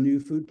evolved a new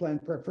food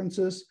plant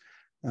preferences,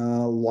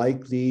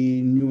 like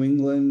the New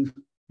England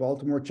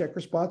Baltimore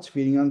checker spots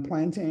feeding on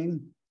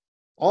plantain?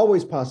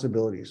 Always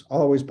possibilities,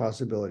 always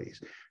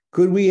possibilities.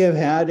 Could we have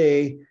had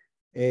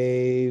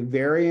a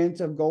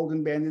variant of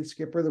golden banded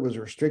skipper that was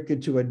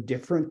restricted to a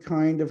different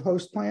kind of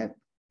host plant?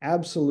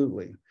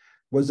 Absolutely.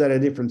 Was that a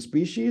different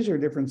species or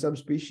a different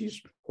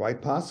subspecies?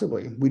 Quite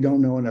possibly. We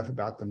don't know enough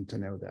about them to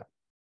know that.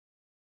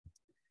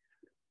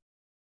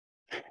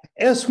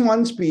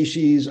 S1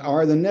 species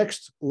are the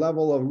next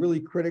level of really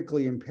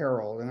critically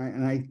imperiled.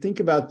 And I think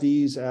about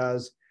these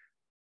as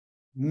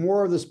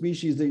more of the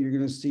species that you're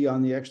going to see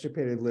on the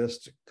extirpated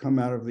list come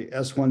out of the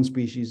S1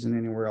 species than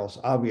anywhere else,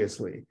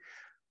 obviously.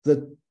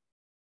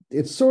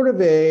 It's sort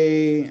of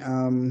I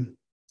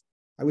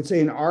would say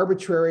an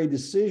arbitrary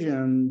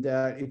decision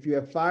that if you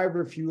have 5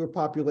 or fewer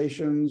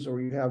populations, or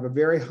you have a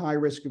very high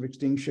risk of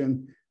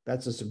extinction,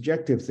 that's a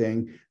subjective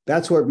thing.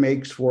 That's what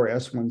makes for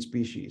S1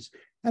 species.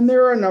 And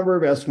there are a number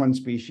of S1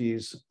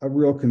 species of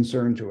real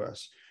concern to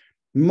us.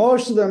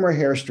 Most of them are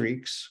hair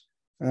streaks.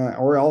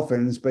 or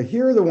elfins, but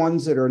here are the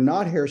ones that are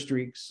not hair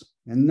streaks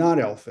and not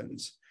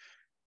elfins.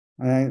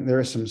 There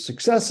are some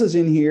successes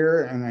in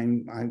here,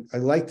 and I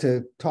like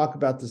to talk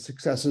about the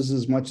successes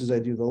as much as I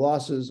do the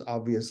losses,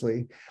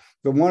 obviously.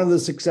 But one of the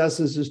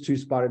successes is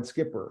two-spotted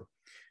skipper,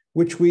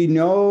 which we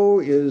know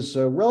is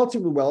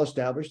relatively well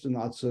established in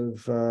lots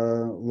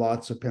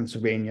of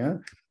Pennsylvania.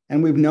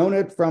 And we've known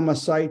it from a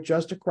site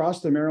just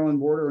across the Maryland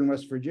border in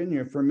West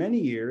Virginia for many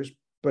years,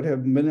 but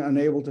have been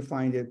unable to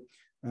find it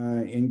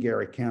in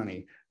Garrett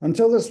County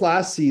until this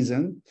last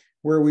season,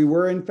 where we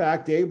were in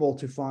fact able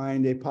to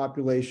find a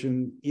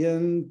population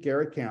in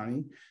Garrett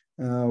County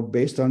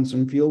based on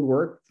some field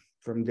work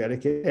from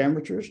dedicated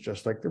amateurs,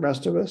 just like the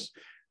rest of us,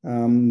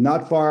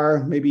 not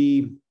far,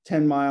 maybe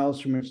 10 miles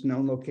from its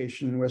known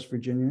location in West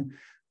Virginia,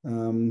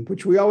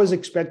 which we always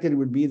expected it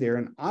would be there.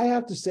 And I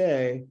have to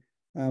say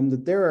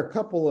that there are a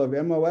couple of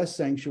MOS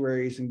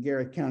sanctuaries in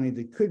Garrett County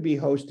that could be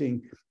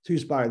hosting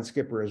two-spotted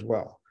skipper as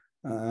well.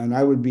 And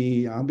I'll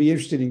be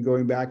interested in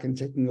going back and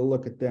taking a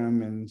look at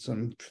them and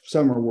some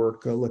summer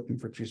work looking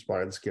for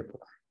two-spotted skipper.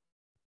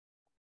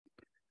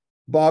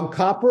 Bog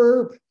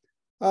copper,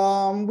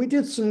 we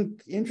did some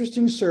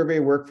interesting survey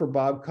work for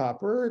bog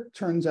copper. It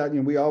turns out,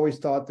 we always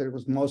thought that it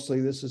was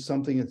mostly, this is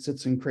something that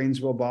sits in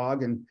Cranesville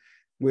Bog, and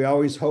we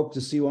always hope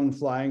to see one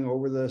flying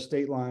over the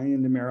state line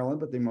into Maryland,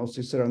 but they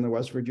mostly sit on the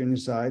West Virginia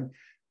side.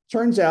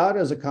 Turns out,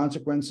 as a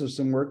consequence of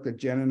some work that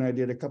Jen and I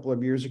did a couple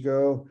of years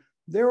ago,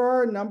 there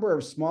are a number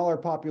of smaller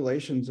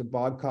populations of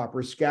bog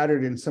copper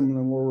scattered in some of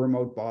the more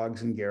remote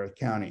bogs in Garrett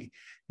County.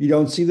 You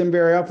don't see them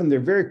very often. They're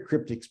very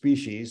cryptic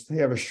species. They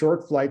have a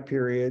short flight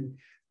period.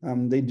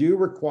 They do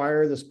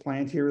require this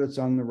plant here that's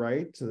on the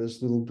right, so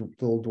this little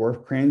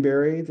dwarf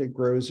cranberry that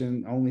grows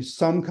in only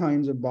some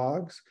kinds of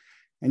bogs.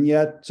 And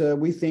yet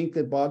we think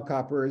that bog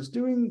copper is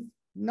doing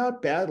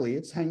not badly.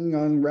 It's hanging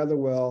on rather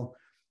well.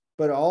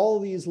 But all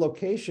these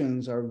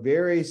locations are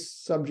very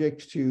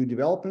subject to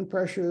development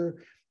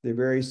pressure. They're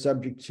very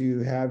subject to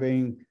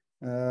having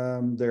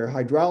their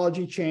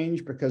hydrology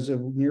change because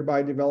of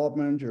nearby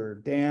development or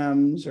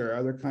dams or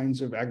other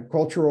kinds of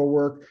agricultural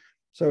work.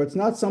 So it's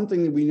not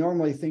something that we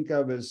normally think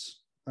of as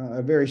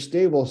a very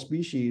stable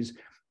species,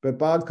 but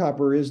bog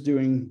copper is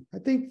doing, I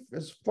think,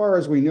 as far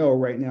as we know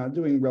right now,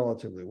 doing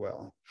relatively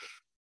well.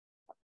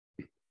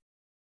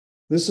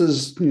 This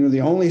is, the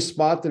only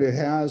spot that it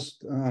has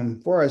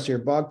for us here.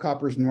 Bog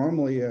copper is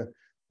normally a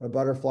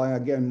butterfly,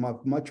 again,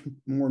 much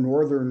more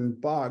northern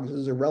bogs. This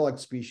is a relic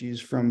species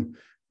from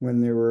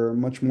when there were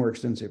much more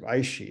extensive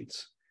ice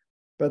sheets.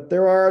 But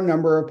there are a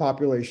number of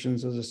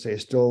populations, as I say,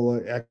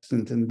 still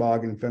extant in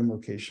bog and fen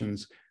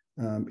locations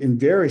in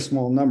very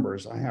small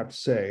numbers, I have to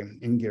say,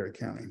 in Garrett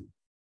County.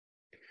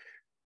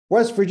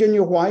 West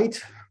Virginia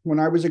white. When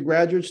I was a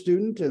graduate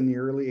student in the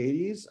early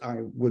 80s, I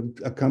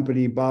would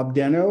accompany Bob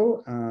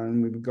Deno,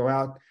 and we would go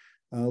out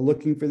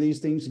looking for these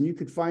things, and you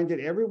could find it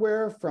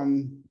everywhere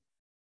from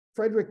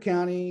Frederick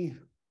County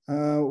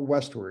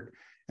westward.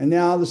 And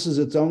now this is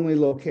its only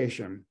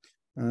location,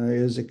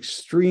 is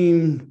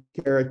extreme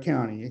Garrett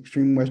County,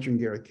 extreme western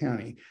Garrett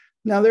County.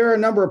 Now there are a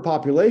number of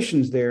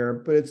populations there,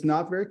 but it's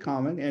not very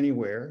common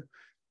anywhere.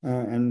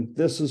 And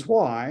this is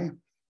why,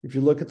 if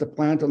you look at the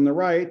plant on the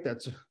right,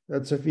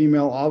 that's a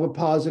female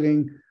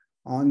ovipositing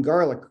on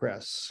garlic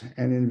cress,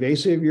 an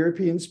invasive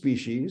European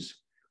species.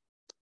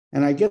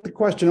 And I get the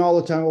question all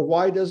the time, well,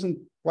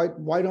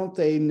 why don't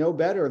they know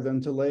better than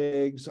to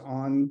lay eggs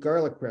on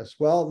garlic cress?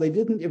 Well, they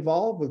didn't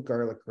evolve with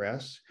garlic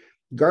cress.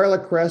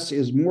 Garlic cress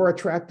is more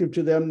attractive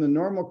to them than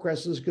normal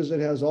cresses because it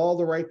has all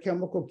the right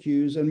chemical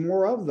cues and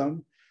more of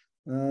them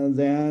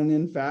than,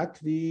 in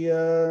fact,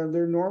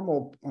 their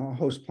normal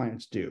host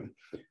plants do.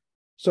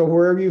 So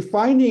wherever you're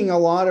finding a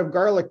lot of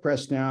garlic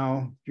cress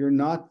now, you're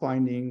not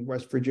finding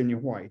West Virginia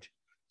white.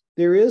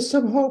 There is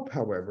some hope,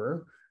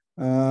 however.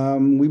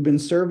 We've been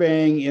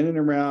surveying in and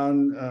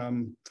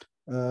around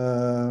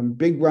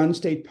Big Run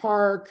State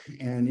Park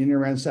and in and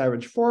around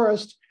Savage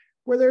Forest,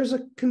 where there's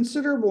a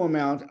considerable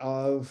amount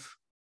of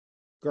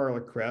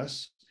garlic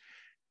cress.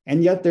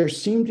 And yet there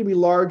seem to be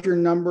larger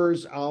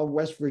numbers of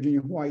West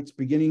Virginia whites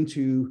beginning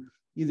to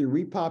either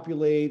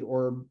repopulate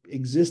or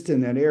exist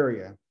in that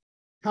area.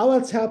 How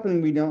that's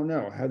happening, we don't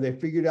know. Have they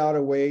figured out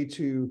a way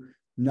to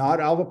not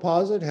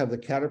oviposit? Have the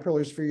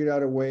caterpillars figured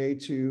out a way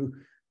to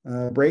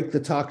break the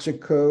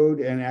toxic code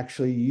and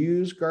actually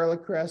use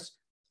garlic cress?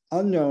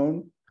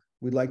 Unknown.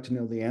 We'd like to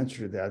know the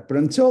answer to that. But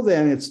until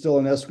then, it's still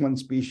an S1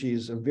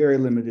 species of very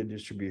limited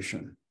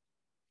distribution.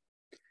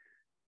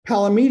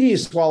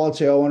 Palamedes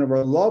swallowtail, one of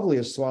our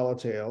loveliest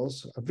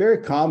swallowtails, a very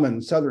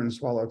common southern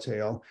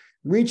swallowtail,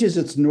 reaches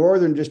its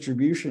northern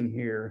distribution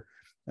here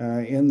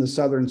in the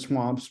southern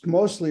swamps,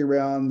 mostly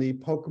around the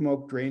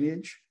Pocomoke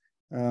drainage,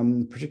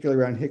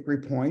 particularly around Hickory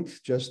Point,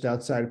 just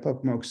outside of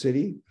Pocomoke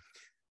City.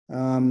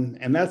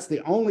 And that's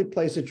the only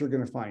place that you're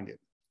going to find it.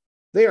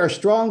 They are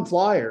strong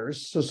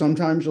flyers, so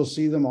sometimes you'll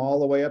see them all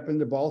the way up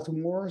into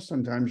Baltimore.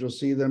 Sometimes you'll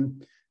see them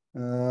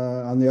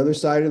on the other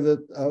side of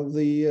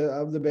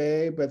the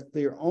bay, but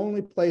the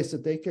only place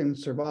that they can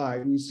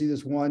survive. And you see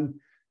this one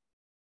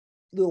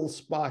little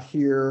spot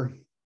here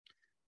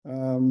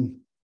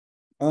on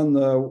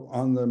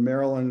the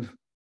Maryland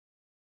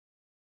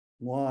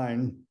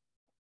line,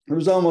 there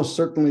was almost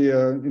certainly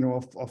a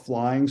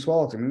flying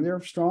swallowtail. I mean,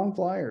 they're strong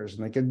flyers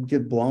and they could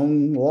get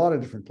blown a lot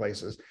of different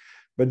places.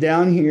 But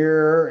down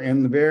here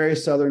in the very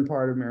southern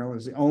part of Maryland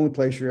is the only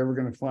place you're ever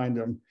going to find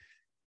them.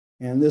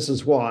 And this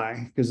is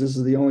why, because this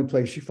is the only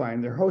place you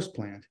find their host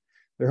plant.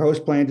 Their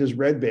host plant is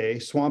red bay,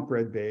 swamp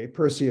red bay,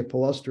 Persea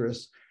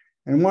palustris.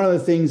 And one of the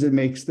things that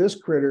makes this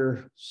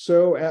critter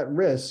so at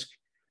risk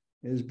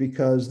is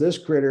because this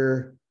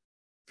critter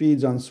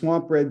feeds on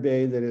swamp red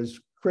bay that is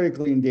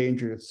critically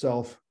endangered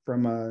itself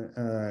from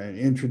an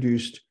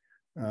introduced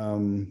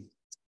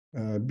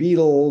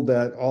beetle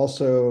that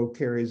also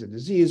carries a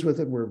disease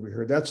with it, where we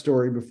heard that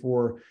story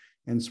before.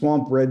 And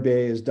swamp red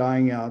bay is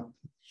dying out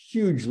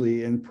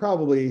hugely, and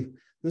probably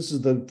this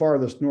is the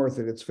farthest north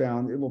that it's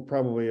found. It will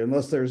probably,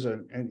 unless there's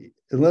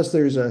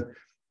a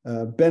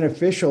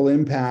beneficial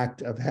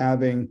impact of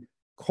having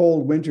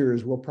cold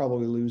winters, we'll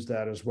probably lose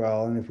that as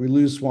well. And if we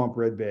lose swamp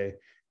red bay,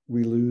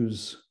 we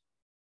lose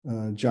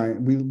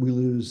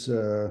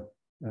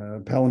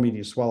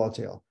Palamedes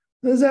swallowtail.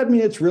 Does that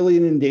mean it's really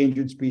an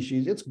endangered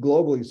species? It's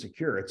globally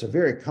secure. It's a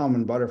very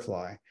common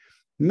butterfly.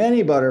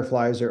 Many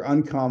butterflies are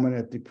uncommon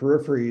at the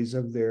peripheries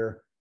of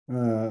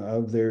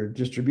their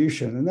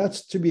distribution, and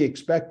that's to be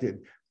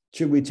expected.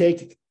 Should we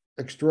take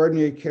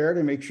extraordinary care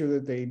to make sure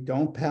that they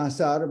don't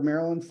pass out of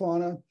Maryland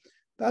fauna?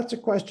 That's a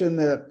question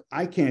that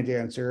I can't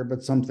answer,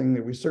 but something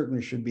that we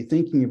certainly should be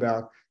thinking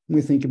about when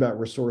we think about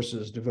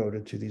resources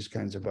devoted to these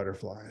kinds of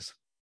butterflies.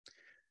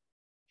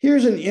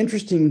 Here's an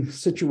interesting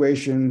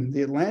situation.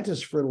 The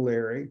Atlantis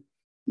fritillary,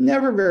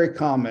 never very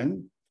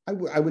common.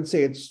 I would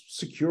say it's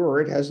secure.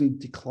 It hasn't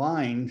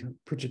declined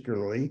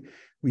particularly.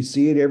 We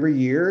see it every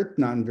year,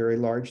 not in very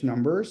large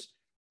numbers.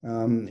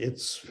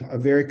 It's a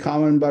very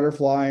common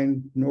butterfly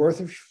north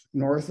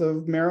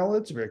of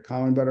Maryland. It's a very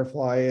common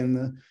butterfly in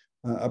the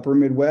upper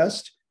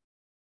Midwest.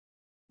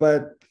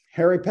 But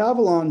Harry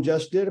Pavillon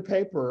just did a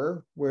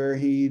paper where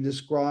he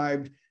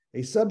described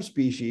a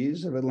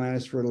subspecies of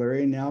Atlantis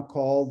fritillary, now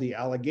called the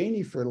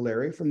Allegheny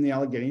fritillary from the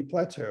Allegheny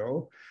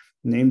Plateau,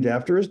 named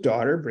after his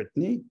daughter,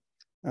 Brittany.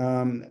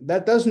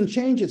 That doesn't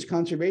change its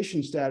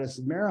conservation status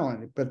in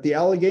Maryland, but the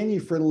Allegheny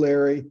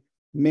fritillary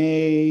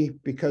may,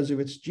 because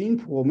of its gene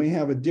pool, may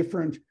have a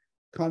different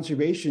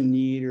conservation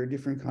need or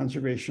different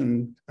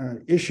conservation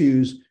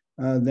issues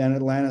than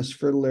Atlantis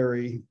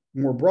fritillary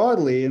more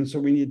broadly. And so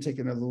we need to take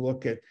another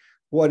look at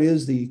what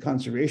is the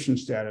conservation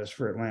status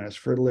for Atlantis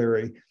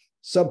fritillary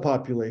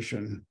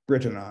subpopulation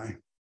Brittany.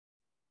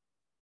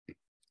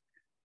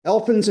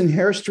 Elfins and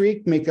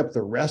hairstreak make up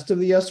the rest of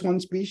the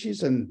S1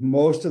 species and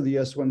most of the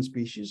S1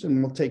 species,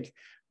 and we'll take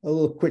a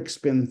little quick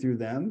spin through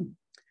them.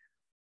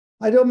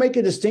 I don't make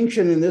a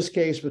distinction in this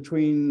case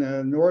between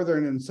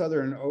northern and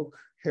southern oak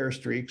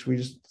hairstreaks. We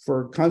just,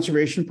 for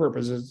conservation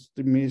purposes,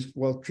 it means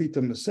we'll treat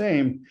them the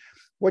same.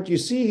 What you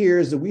see here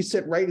is that we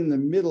sit right in the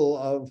middle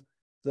of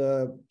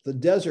the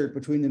desert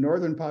between the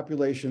northern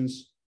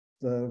populations,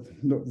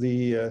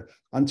 the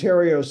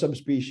Ontario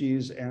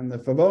subspecies and the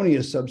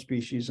Favonius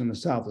subspecies in the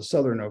south, the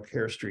southern oak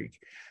hairstreak.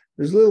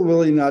 There's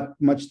really not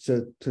much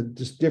to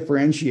just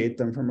differentiate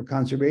them from a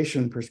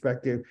conservation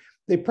perspective.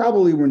 They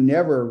probably were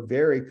never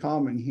very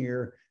common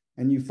here,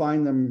 and you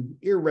find them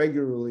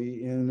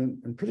irregularly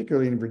and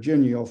particularly in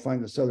Virginia, you'll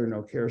find the southern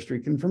oak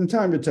hairstreak. And from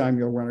time to time,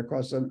 you'll run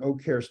across an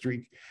oak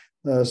hairstreak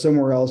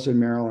somewhere else in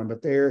Maryland,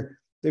 but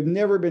they've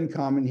never been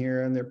common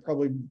here, and it's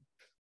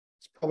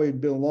probably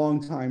been a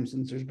long time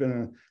since there's been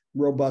a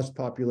robust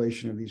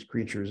population of these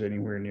creatures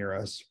anywhere near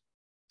us.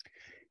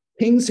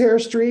 King's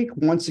hairstreak,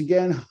 once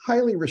again,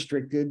 highly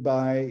restricted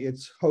by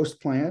its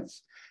host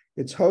plants.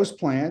 Its host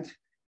plant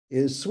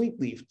is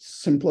sweetleaf,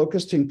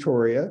 Symplochus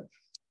tinctoria.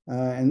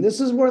 And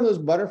this is one of those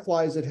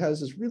butterflies that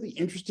has this really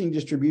interesting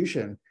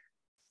distribution.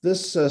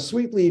 This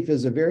sweetleaf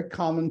is a very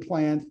common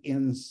plant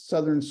in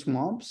southern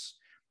swamps,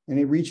 and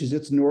it reaches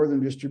its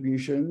northern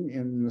distribution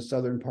in the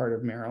southern part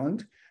of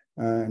Maryland.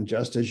 And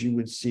just as you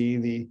would see,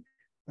 the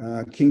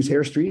King's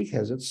hairstreak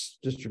has its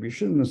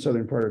distribution in the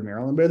southern part of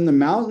Maryland. But in the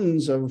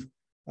mountains of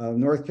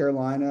North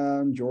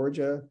Carolina and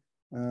Georgia,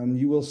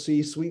 you will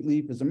see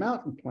sweetleaf as a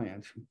mountain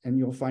plant, and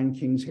you'll find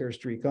King's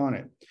hairstreak on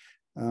it.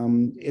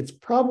 It's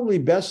probably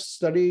best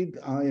studied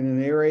in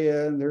an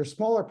area, and there are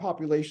smaller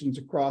populations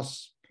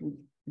across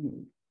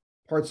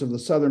parts of the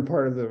southern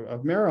part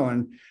of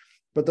Maryland,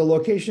 but the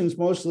locations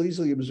most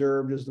easily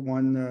observed is the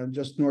one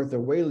just north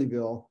of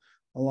Whaleyville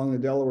along the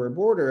Delaware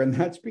border, and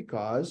that's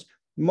because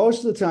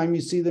most of the time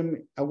you see them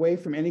away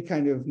from any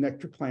kind of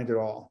nectar plant at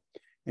all,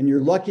 and you're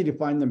lucky to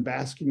find them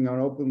basking on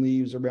open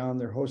leaves around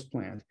their host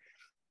plant.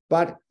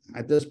 But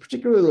at this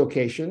particular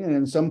location, and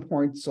in some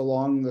points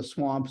along the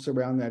swamps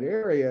around that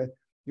area,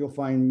 you'll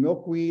find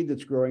milkweed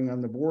that's growing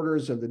on the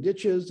borders of the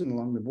ditches and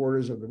along the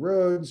borders of the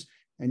roads,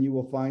 and you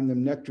will find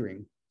them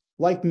nectaring.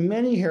 Like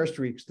many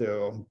hairstreaks,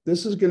 though,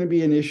 this is going to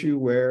be an issue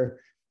where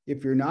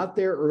if you're not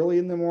there early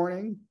in the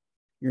morning,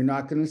 you're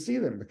not going to see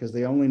them because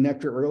they only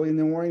nectar early in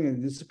the morning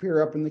and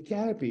disappear up in the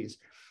canopies.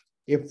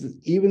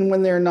 Even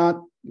when they're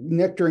not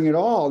nectaring at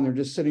all, and they're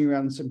just sitting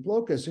around the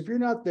Symplochus. If you're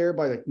not there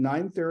by like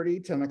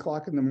 9:30, 10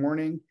 o'clock in the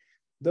morning,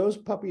 those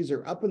puppies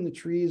are up in the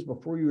trees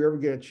before you ever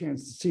get a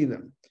chance to see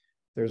them.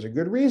 There's a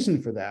good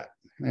reason for that.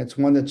 And it's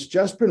one that's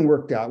just been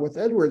worked out with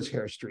Edwards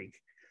hairstreak.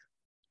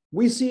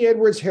 We see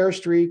Edwards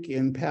hairstreak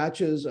in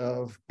patches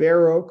of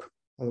bare oak,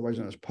 otherwise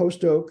known as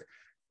post oak,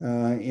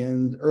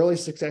 in early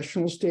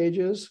successional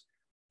stages,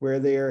 where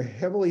they are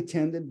heavily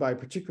tended by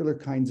particular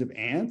kinds of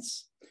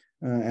ants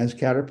as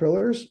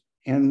caterpillars.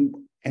 And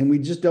we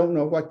just don't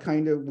know what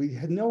kind of, we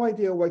had no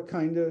idea what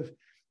kind of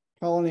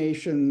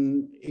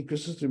pollination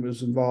ecosystem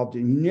is involved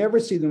in. You never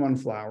see them on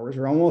flowers,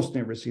 or almost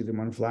never see them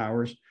on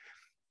flowers.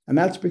 And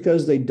that's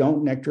because they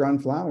don't nectar on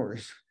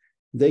flowers.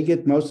 They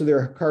get most of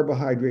their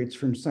carbohydrates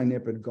from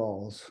cynipid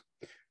galls.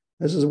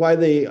 This is why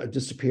they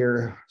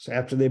disappear. So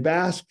after they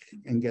bask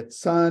and get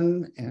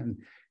sun and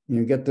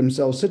get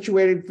themselves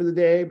situated for the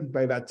day,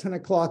 by about 10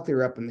 o'clock,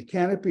 they're up in the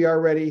canopy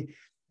already.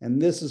 And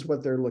this is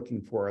what they're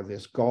looking for,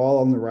 this gall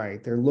on the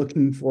right. They're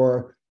looking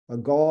for a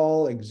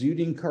gall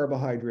exuding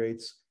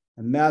carbohydrates,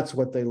 and that's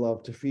what they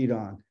love to feed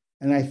on.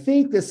 And I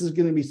think this is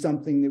going to be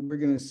something that we're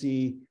going to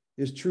see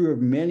is true of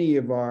many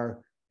of our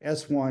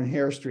S1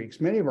 hair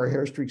streaks. Many of our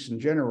hair streaks in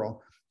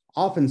general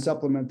often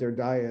supplement their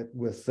diet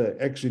with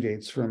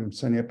exudates from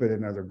cynipid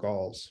and other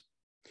galls.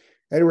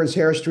 Edwards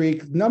hair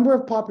streak, number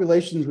of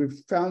populations,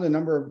 we've found a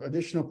number of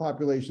additional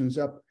populations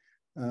up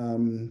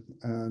in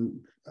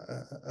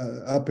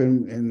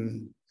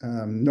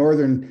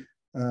northern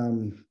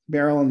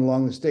Maryland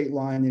along the state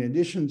line, in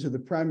addition to the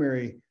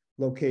primary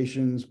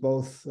locations,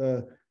 both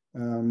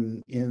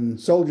in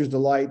Soldier's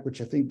Delight,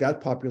 which I think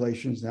that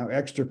population is now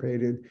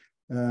extirpated,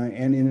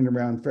 and in and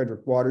around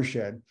Frederick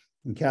Watershed.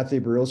 And Kathy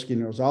Barilski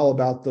knows all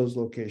about those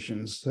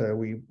locations.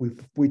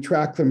 We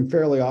track them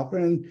fairly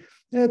often.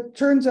 And it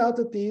turns out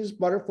that these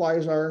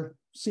butterflies are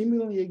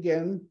seemingly,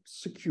 again,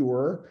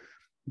 secure,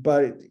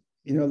 but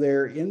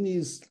they're in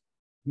these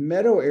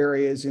meadow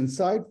areas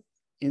inside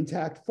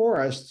intact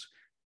forests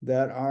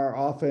that are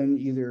often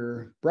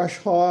either brush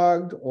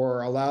hogged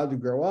or allowed to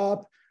grow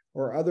up,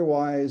 or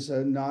otherwise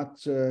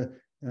not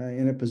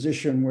in a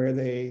position where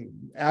they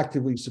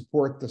actively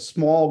support the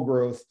small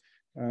growth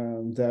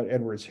that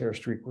Edwards hair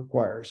streak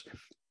requires.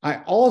 I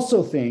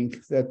also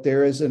think that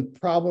there is a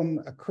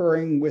problem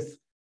occurring with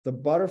the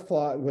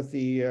butterfly, with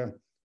the,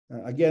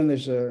 again,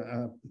 there's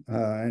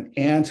an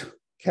ant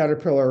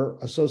caterpillar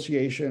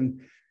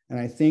association. And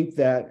I think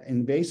that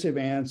invasive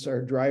ants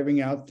are driving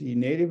out the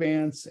native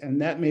ants,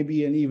 and that may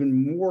be an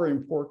even more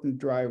important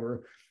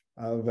driver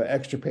of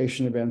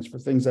extirpation events for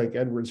things like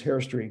Edwards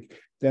hair streak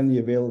than the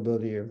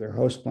availability of their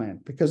host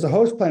plant, because the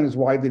host plant is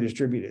widely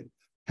distributed.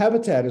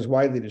 Habitat is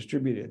widely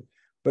distributed,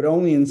 but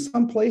only in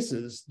some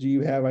places do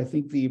you have, I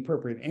think, the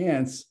appropriate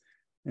ants.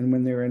 And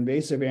when there are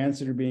invasive ants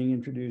that are being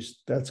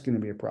introduced, that's going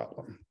to be a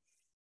problem.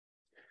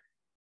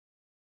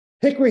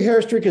 Hickory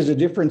hair streak is a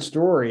different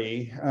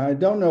story. I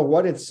don't know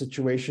what its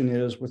situation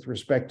is with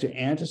respect to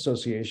ant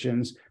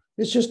associations.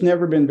 It's just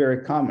never been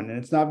very common, and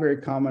it's not very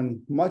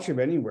common much of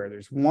anywhere.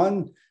 There's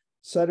one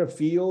set of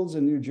fields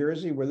in New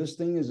Jersey where this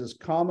thing is as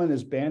common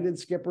as banded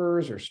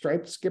skippers or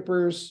striped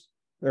skippers,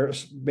 or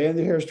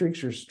banded hair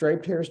streaks or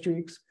striped hair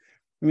streaks.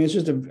 I mean, it's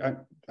just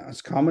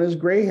as common as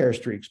gray hair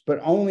streaks, but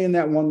only in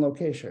that one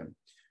location.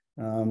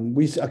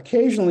 We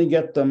occasionally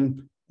get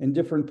them in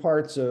different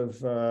parts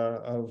of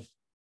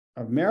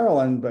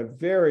Maryland, but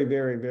very,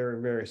 very,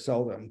 very, very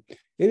seldom.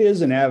 It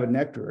is an avid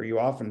nectarer. You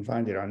often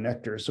find it on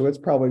nectar, so it's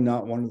probably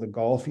not one of the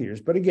gall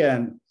feeders, but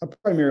again, a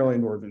primarily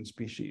northern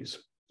species.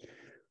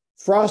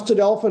 Frosted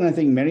elfin, I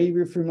think many of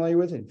you are familiar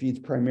with. It feeds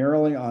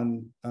primarily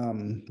on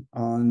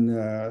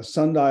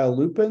sundial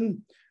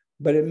lupin,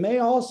 but it may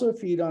also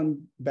feed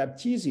on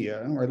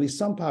baptisia, or at least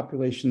some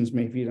populations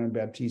may feed on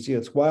baptisia.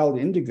 It's wild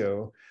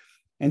indigo.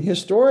 And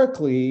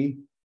historically,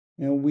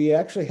 we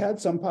actually had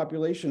some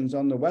populations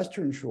on the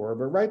western shore,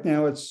 but right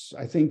now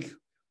I think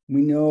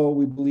we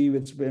believe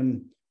it's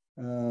been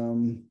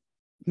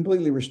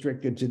completely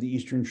restricted to the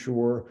eastern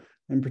shore,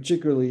 and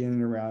particularly in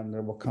and around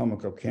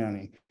Wacomico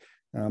County,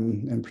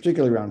 and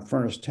particularly around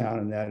Furnace Town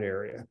in that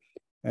area.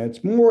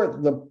 It's more,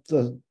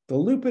 the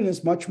lupin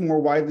is much more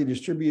widely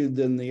distributed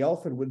than the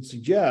elfin would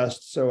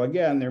suggest. So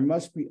again, there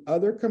must be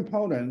other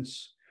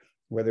components,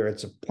 whether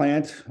it's a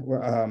plant,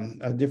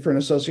 a different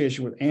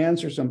association with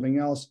ants or something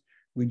else.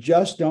 We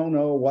just don't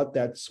know what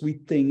that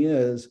sweet thing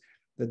is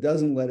that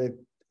doesn't let it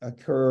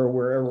occur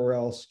wherever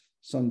else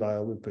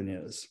sundial lupin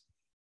is.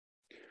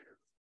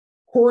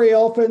 Hoary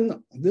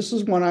elfin, this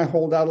is one I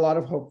hold out a lot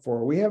of hope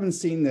for. We haven't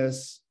seen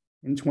this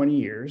in 20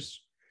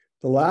 years.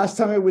 The last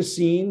time it was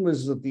seen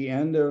was at the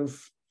end of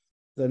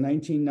the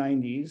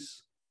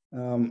 1990s,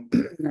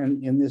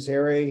 and in this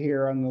area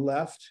here on the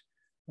left,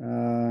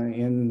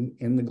 in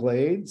the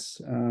Glades,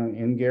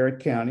 in Garrett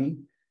County.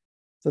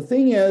 The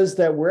thing is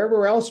that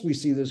wherever else we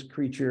see this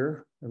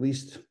creature, at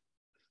least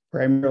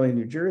primarily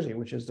New Jersey,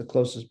 which is the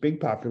closest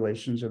big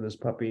populations of this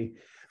puppy,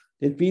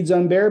 it feeds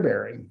on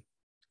bearberry.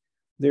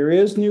 There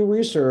is new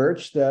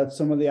research that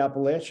some of the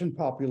Appalachian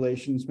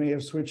populations may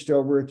have switched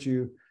over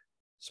to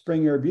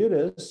spring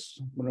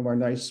arbutus, one of our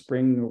nice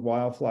spring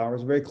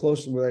wildflowers, a very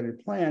closely related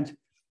plant,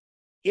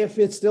 if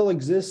it still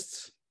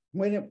exists,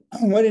 when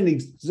it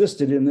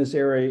existed in this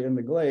area in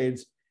the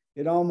glades,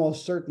 it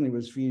almost certainly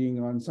was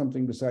feeding on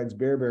something besides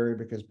bearberry,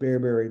 because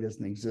bearberry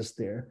doesn't exist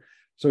there.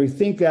 So we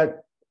think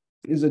that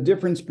is a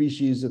different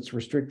species that's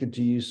restricted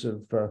to use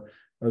of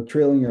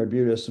trailing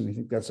arbutus, and we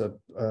think that's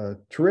a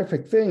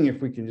terrific thing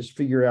if we can just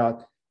figure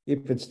out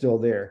if it's still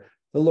there.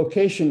 The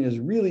location is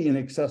really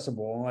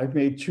inaccessible. I've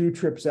made 2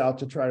 trips out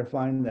to try to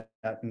find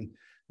that, and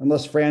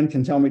unless Fran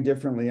can tell me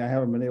differently, I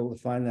haven't been able to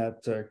find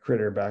that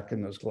critter back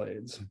in those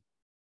glades.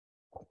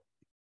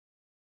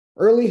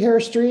 Early hair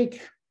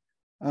streak,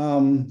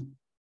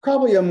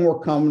 probably a more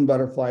common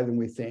butterfly than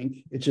we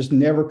think. It just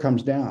never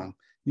comes down.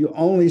 You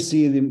only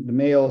see the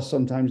male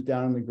sometimes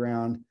down on the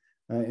ground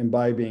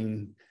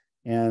imbibing,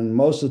 and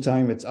most of the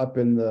time it's up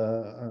in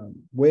the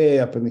way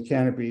up in the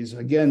canopies.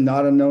 Again,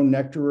 not a known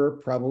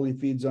nectarer, probably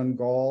feeds on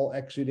gall,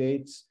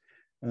 exudates,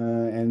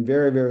 and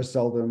very, very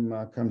seldom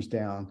comes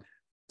down.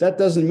 That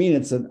doesn't mean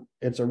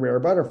it's a rare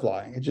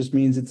butterfly. It just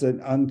means it's an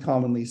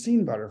uncommonly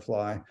seen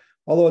butterfly,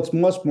 although it's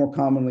much more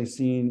commonly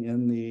seen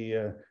in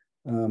the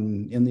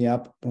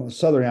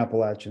southern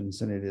Appalachians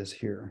than it is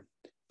here.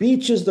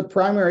 Beech is the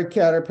primary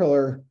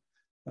caterpillar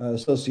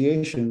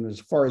association as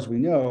far as we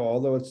know,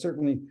 although it's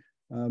certainly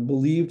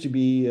believed to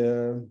be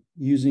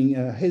using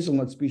a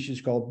hazelnut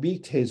species called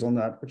beaked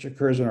hazelnut, which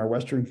occurs in our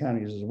western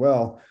counties as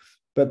well.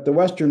 But the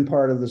western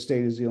part of the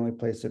state is the only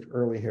place that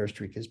early hair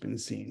streak has been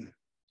seen.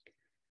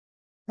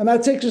 And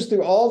that takes us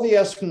through all the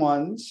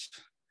S1s.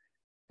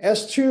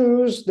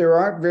 S2s, there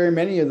aren't very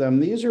many of them.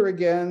 These are,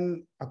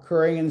 again,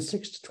 occurring in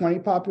 6 to 20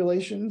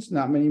 populations,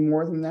 not many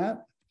more than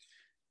that.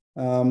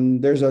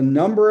 There's a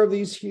number of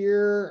these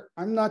here.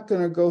 I'm not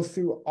going to go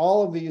through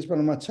all of these, but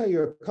I'm going to tell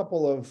you a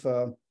couple of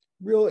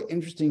real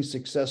interesting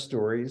success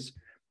stories.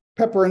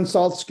 Pepper and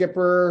salt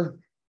skipper,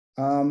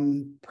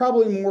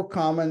 probably more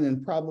common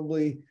and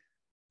probably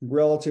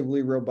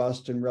relatively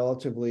robust and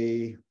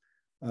relatively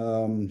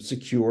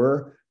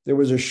secure. There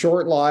was a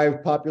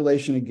short-lived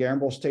population in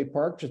Gambrel State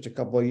Park just a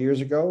couple of years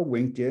ago,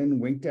 winked in,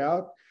 winked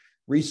out.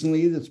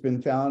 Recently, that's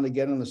been found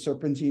again on the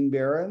Serpentine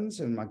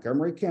Barrens in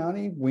Montgomery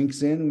County,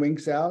 winks in,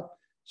 winks out.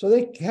 So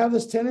they have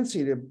this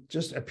tendency to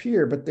just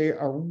appear, but they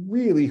are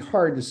really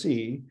hard to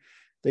see.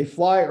 They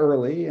fly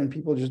early and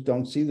people just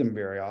don't see them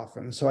very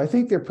often. So I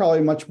think they're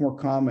probably much more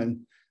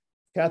common.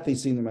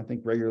 Kathy's seen them, I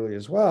think, regularly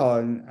as well.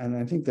 And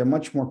I think they're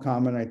much more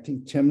common. I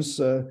think Tim's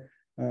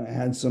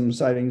had some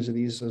sightings of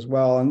these as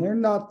well. And they're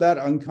not that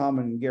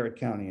uncommon in Garrett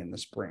County in the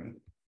spring.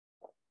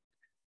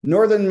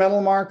 Northern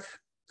metalmark,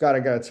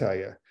 gotta tell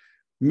you,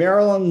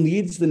 Maryland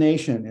leads the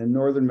nation in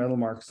northern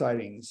metalmark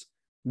sightings.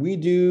 We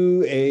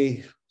do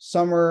a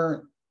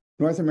summer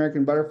North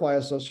American Butterfly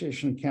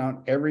Association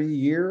count every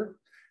year.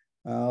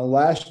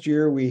 Last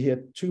year, we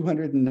hit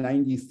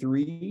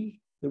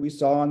 293 that we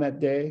saw on that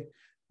day.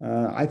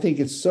 I think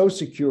it's so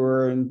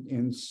secure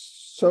and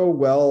so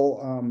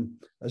well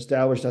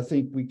established. I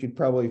think we could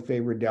probably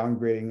favor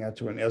downgrading that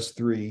to an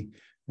S3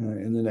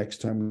 in the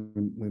next time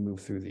we move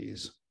through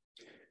these.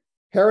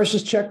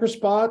 Harris's checker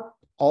spot,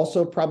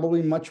 also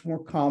probably much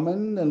more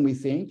common than we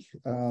think.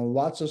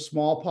 Lots of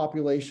small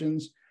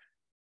populations.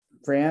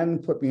 Fran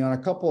put me on a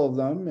couple of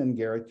them in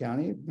Garrett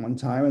County one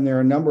time, and there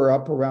are a number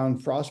up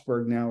around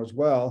Frostburg now as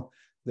well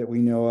that we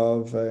know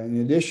of,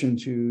 in addition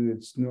to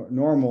its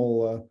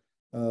normal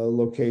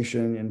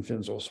location in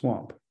Finzel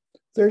Swamp.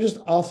 They're just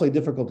awfully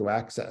difficult to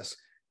access.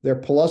 They're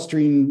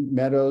palustrine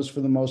meadows for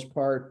the most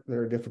part that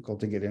are difficult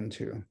to get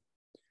into.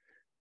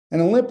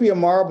 And Olympia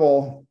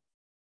marble,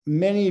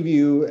 many of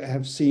you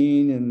have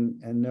seen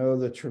and know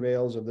the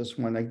travails of this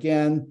one.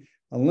 Again,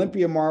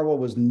 Olympia marble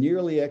was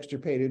nearly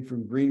extirpated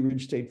from Green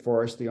Ridge State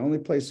Forest, the only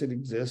place it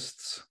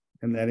exists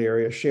in that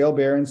area, shale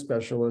barren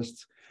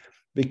specialists,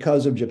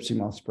 because of gypsy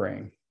moth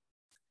spraying.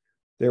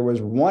 There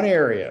was one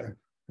area,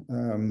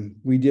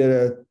 we did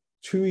a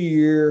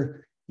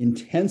 2-year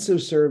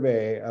intensive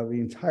survey of the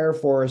entire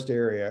forest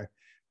area,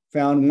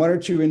 found 1 or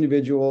 2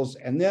 individuals,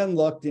 and then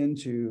looked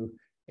into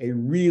a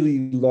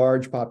really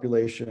large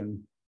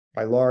population.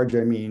 By large,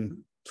 I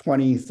mean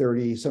 20,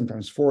 30,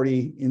 sometimes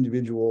 40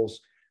 individuals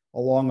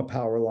along a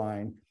power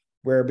line,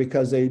 where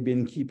because they'd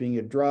been keeping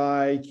it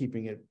dry,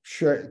 keeping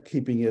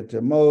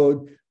it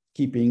mowed,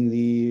 keeping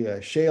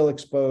the shale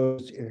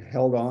exposed, it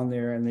held on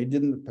there, and they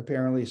didn't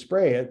apparently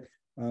spray it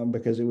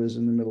because it was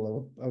in the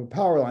middle of a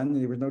power line and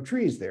there was no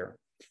trees there.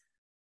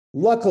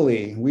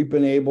 Luckily, we've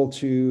been able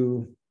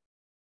to,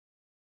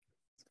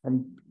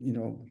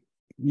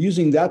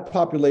 using that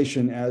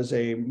population as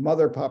a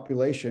mother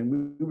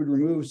population, we would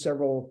remove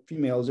several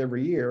females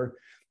every year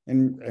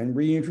and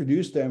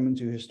reintroduce them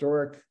into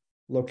historic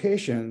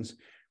locations.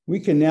 We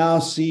can now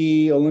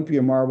see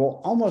Olympia marble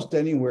almost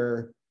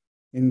anywhere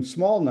in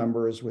small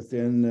numbers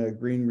within the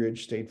Green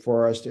Ridge State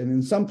Forest, and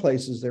in some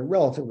places they're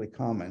relatively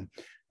common.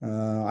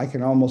 I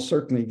can almost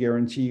certainly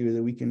guarantee you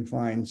that we can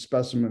find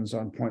specimens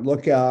on Point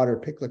Lookout or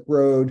Picklick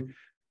Road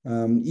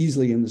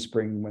easily in the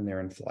spring when they're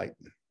in flight.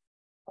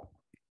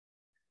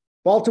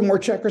 Baltimore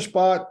checker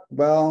spot,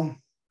 well,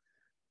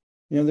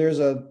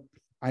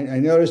 I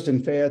noticed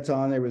in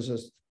Phaeton, there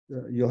was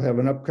you'll have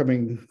an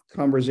upcoming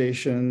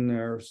conversation,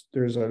 or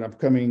there's an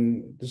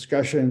upcoming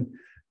discussion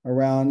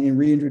around in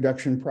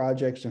reintroduction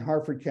projects in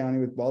Harford County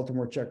with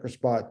Baltimore checker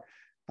spot.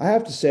 I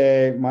have to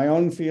say, my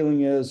own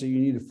feeling is that you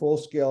need a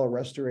full-scale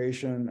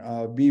restoration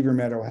of beaver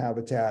meadow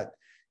habitat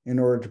in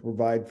order to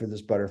provide for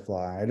this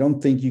butterfly. I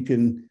don't think you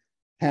can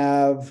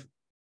have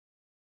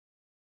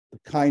the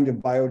kind of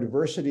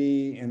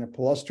biodiversity in a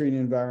palustrine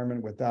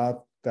environment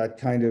without that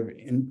kind of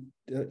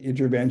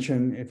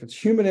intervention. If it's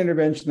human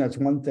intervention, that's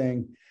one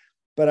thing.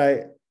 But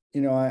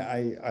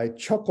I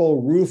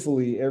chuckle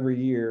ruefully every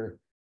year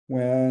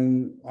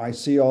when I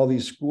see all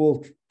these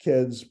school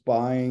kids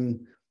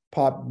buying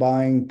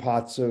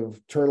pots of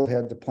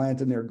turtlehead to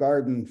plant in their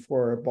garden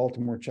for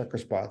Baltimore checker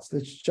spots.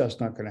 That's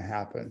just not going to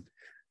happen.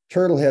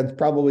 Turtlehead's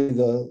probably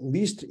the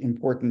least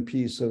important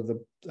piece of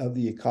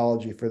the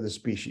ecology for the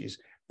species.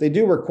 They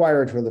do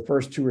require it for the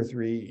first 2 or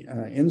 3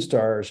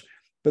 instars,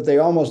 but they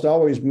almost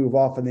always move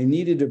off, and they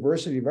need a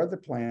diversity of other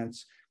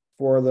plants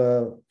for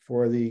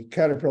the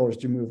caterpillars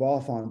to move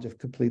off on to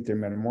complete their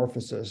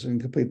metamorphosis and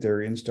complete their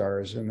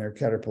instars and their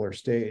caterpillar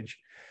stage.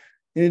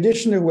 In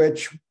addition to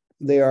which,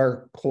 they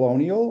are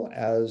colonial,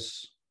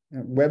 as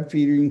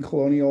web-feeding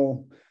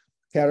colonial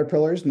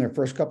caterpillars in their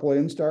first couple of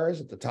instars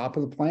at the top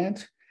of the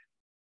plant.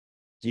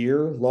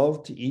 Deer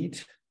love to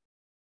eat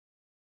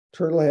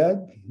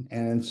turtlehead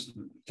and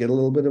get a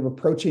little bit of a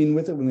protein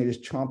with it when they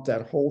just chomp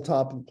that whole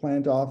top of the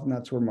plant off, and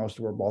that's where most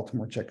of our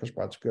Baltimore checker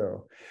spots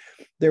go.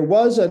 There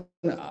was an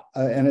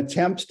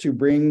attempt to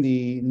bring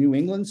the New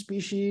England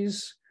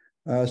species,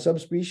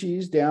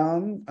 subspecies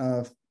down,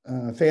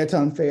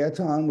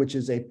 Phaeton, which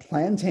is a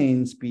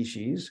plantain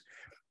species.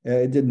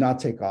 It did not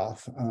take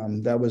off.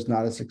 That was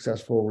not a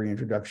successful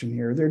reintroduction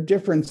here. They're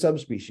different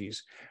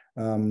subspecies.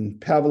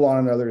 Pavillon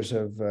and others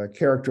have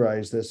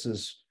characterized this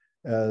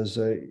as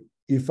a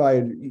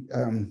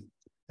Phaeton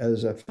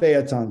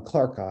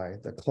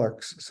clarki, the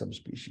Clark's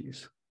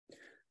subspecies.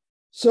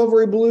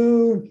 Silvery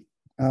blue,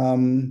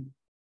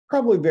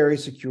 probably very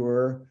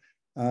secure.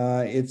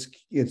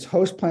 Its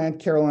host plant,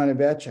 Carolina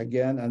vetch,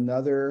 again,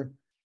 another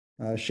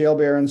shale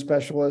barren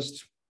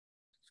specialist.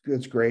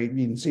 It's great.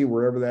 You can see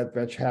wherever that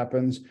vetch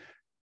happens.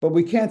 But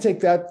we can't take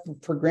that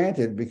for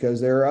granted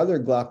because there are other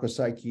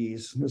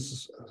glaucopsyches, this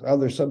is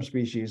other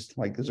subspecies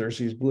like the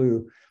Xerces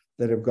blue,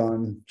 that have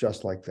gone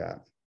just like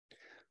that.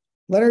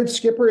 Leonard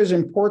skipper is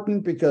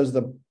important because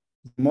the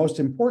most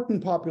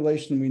important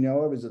population we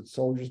know of is at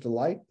Soldier's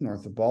Delight,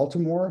 north of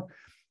Baltimore.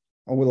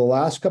 Over the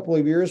last couple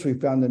of years,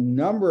 we've found a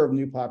number of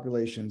new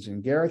populations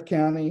in Garrett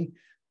County,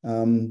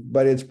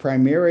 but its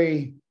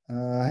primary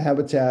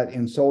habitat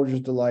in Soldier's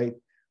Delight,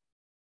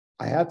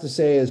 I have to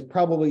say, is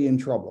probably in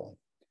trouble.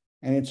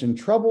 And it's in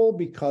trouble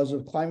because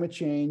of climate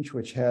change,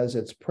 which has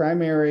its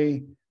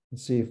primary,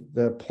 let's see,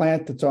 the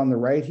plant that's on the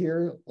right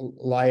here,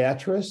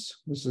 Liatris,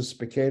 this is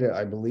spicata,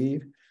 I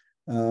believe,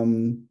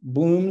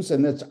 blooms,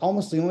 and that's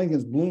almost the only thing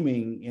that's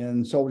blooming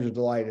in Soldier's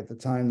Delight at the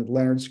time that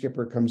Leonard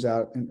skipper comes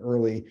out in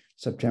early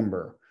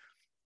September.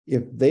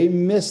 If they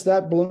miss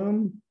that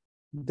bloom,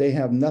 they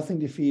have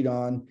nothing to feed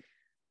on.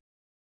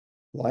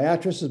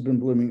 Liatris has been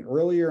blooming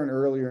earlier and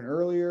earlier and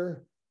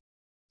earlier.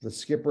 The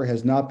skipper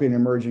has not been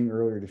emerging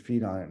earlier to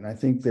feed on it. And I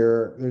think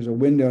there's a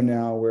window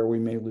now where we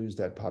may lose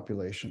that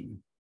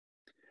population.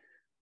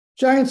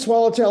 Giant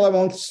swallowtail, I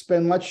won't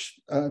spend much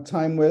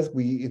time with.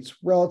 It's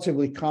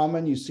relatively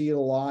common. You see it a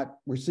lot.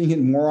 We're seeing it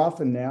more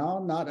often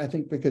now, not I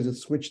think because it's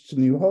switched to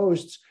new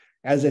hosts,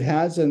 as it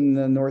has in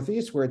the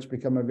Northeast, where it's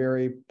become a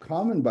very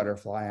common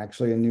butterfly,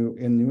 actually in New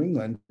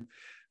England.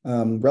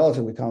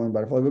 Relatively common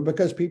butterfly, but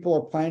because people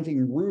are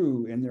planting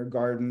rue in their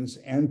gardens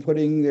and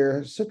putting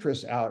their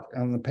citrus out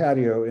on the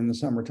patio in the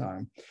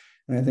summertime.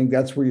 And I think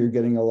that's where you're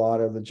getting a lot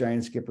of the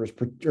giant skippers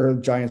or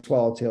giant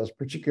swallowtails,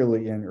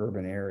 particularly in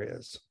urban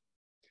areas.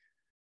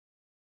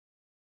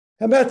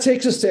 And that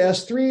takes us to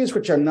S3s,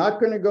 which I'm not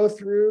going to go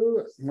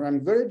through. What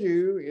I'm going to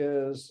do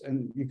is,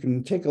 and you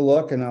can take a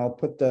look, and I'll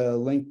put the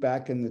link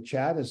back in the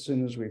chat as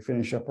soon as we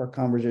finish up our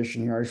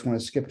conversation here. I just want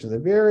to skip to the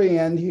very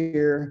end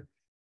here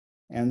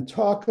and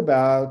talk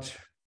about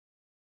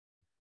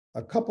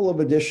a couple of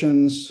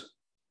editions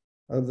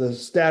of the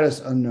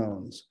status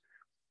unknowns.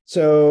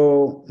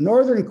 So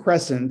Northern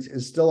Crescent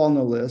is still on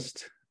the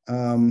list,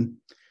 and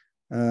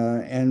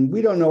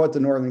we don't know what the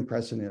Northern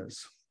Crescent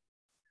is.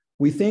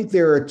 We think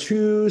there are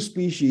 2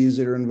 species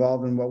that are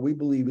involved in what we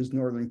believe is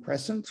Northern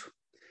Crescent.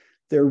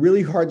 They're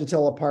really hard to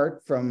tell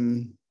apart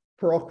from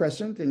Pearl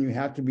Crescent, and you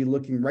have to be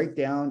looking right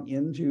down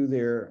into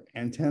their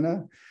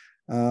antenna.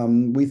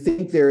 We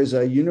think there's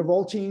a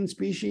univoltine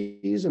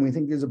species, and we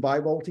think there's a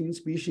bivoltine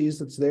species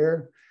that's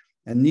there,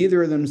 and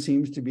neither of them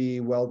seems to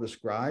be well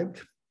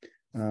described.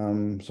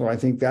 So I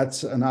think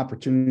that's an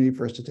opportunity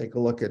for us to take a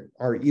look at,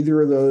 are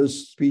either of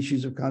those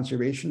species of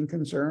conservation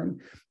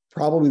concerned?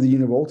 Probably the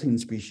univoltine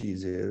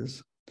species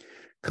is.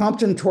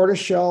 Compton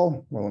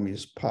tortoiseshell, well, let me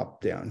just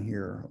pop down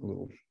here a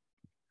little,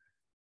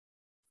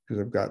 because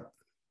I've got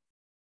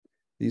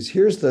these.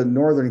 Here's the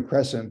Northern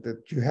Crescent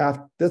that you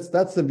have,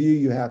 that's the view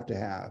you have to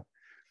have.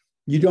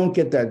 You don't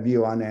get that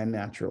view on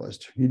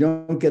Naturalist. You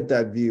don't get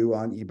that view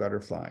on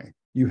eButterfly.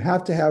 You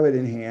have to have it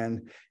in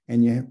hand,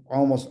 and you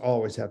almost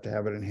always have to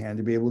have it in hand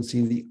to be able to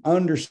see the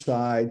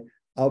underside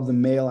of the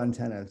male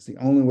antenna. It's the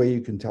only way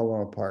you can tell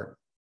them apart.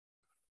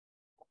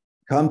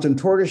 Compton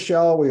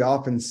tortoiseshell we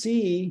often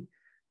see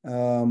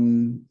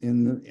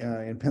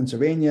in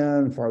Pennsylvania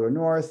and farther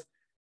north.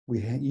 We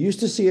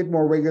used to see it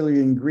more regularly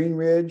in Green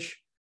Ridge.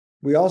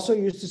 We also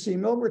used to see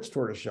Milbert's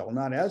tortoiseshell,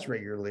 not as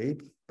regularly,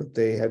 but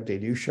they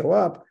do show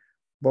up.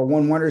 But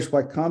one wonders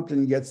why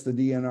Compton gets the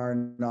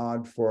DNR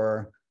nod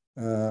for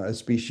a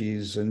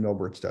species and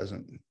Milbert's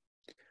doesn't.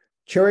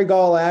 Cherry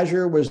gall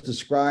azure was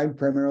described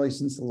primarily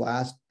since the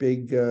last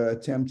big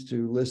attempt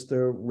to list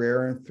the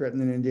rare and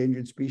threatened and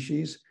endangered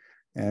species.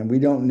 And we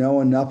don't know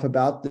enough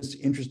about this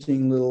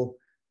interesting little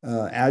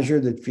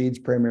azure that feeds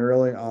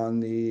primarily on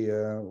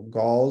the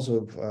galls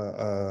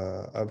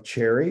of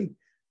cherry.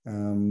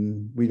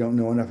 We don't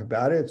know enough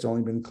about it. It's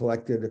only been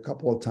collected a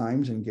couple of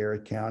times in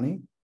Garrett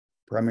County,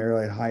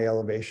 primarily at high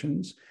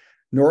elevations.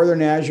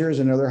 Northern azure is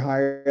another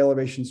high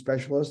elevation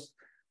specialist.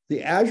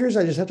 The azures,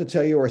 I just have to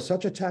tell you, are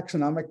such a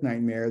taxonomic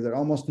nightmare that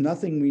almost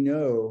nothing we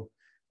know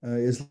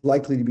is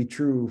likely to be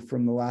true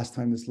from the last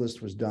time this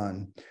list was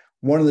done.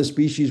 One of the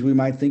species we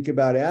might think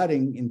about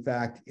adding, in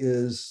fact,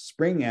 is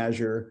spring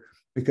azure,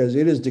 because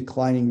it is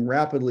declining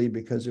rapidly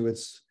because of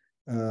its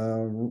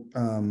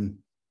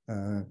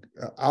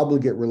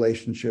obligate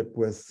relationship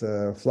with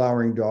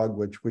flowering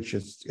dogwood, which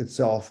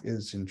itself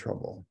is in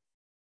trouble.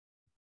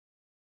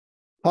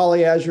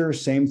 Polyazure,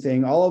 same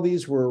thing. All of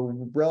these were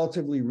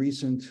relatively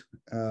recent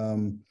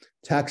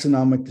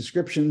taxonomic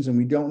descriptions, and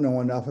we don't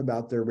know enough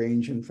about their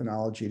range and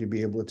phenology to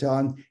be able to tell.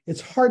 And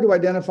it's hard to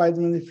identify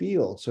them in the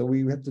field. So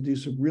we have to do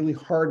some really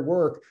hard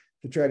work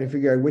to try to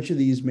figure out which of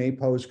these may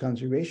pose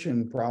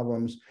conservation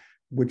problems,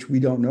 which we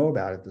don't know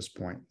about at this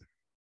point.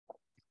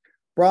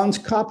 Bronze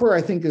copper,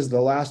 I think, is the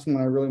last one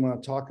I really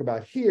want to talk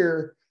about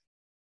here.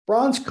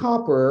 Bronze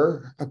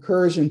copper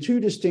occurs in two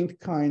distinct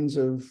kinds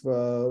of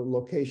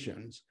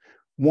locations.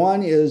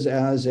 One is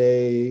as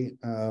a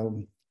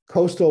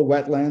coastal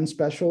wetland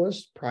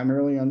specialist,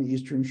 primarily on the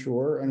eastern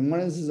shore, and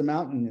one is as a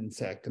mountain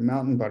insect, a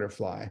mountain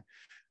butterfly,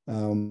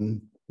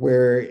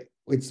 where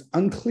it's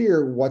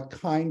unclear what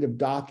kind of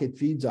dock it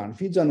feeds on. It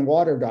feeds on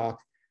water dock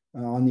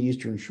on the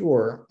eastern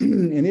shore,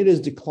 and it has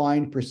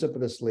declined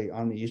precipitously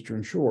on the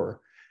eastern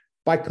shore.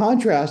 By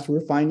contrast,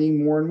 we're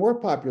finding more and more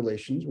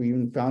populations. We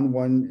even found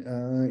one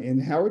in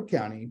Howard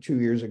County 2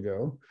 years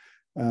ago.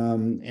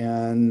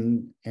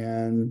 And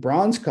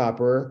bronze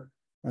copper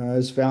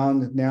is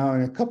found now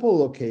in a couple of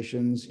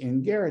locations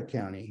in Garrett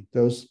County.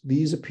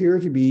 These appear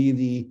to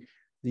be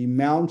the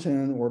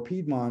mountain or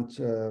Piedmont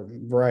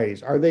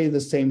varieties. Are they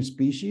the same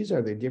species?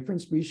 Are they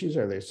different species?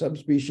 Are they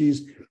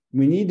subspecies?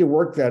 We need to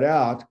work that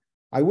out.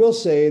 I will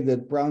say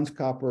that bronze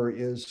copper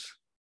is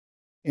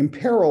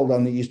imperiled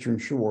on the eastern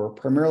shore,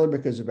 primarily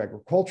because of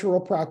agricultural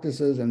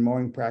practices and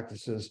mowing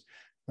practices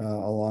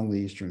along the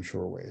eastern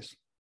shoreways.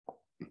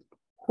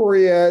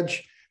 Hoary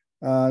edge,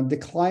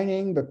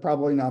 declining, but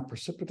probably not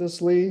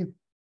precipitously.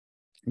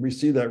 We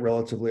see that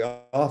relatively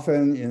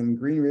often in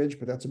Green Ridge,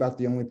 but that's about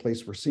the only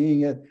place we're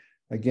seeing it.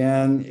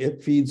 Again,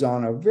 it feeds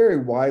on a very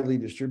widely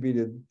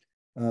distributed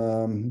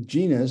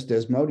genus,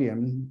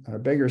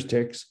 Desmodium, beggar's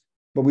ticks,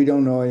 but we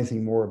don't know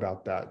anything more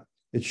about that.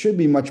 It should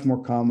be much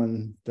more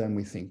common than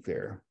we think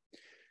there.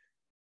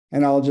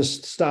 And I'll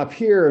just stop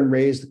here and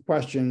raise the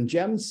question,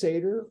 gem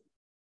satyr,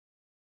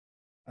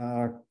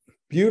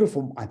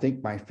 beautiful, I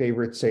think my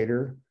favorite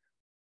satyr,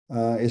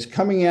 is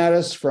coming at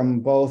us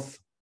from both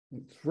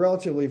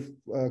relatively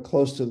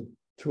close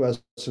to us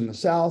in the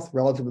south,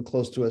 relatively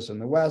close to us in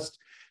the west.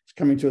 It's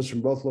coming to us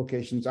from both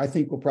locations. I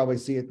think we'll probably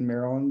see it in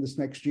Maryland this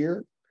next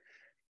year.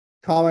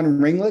 Common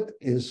ringlet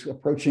is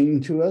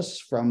approaching to us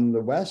from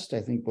the west.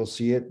 I think we'll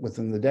see it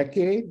within the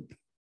decade.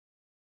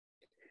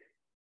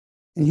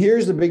 And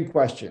here's the big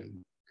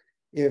question.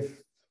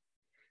 If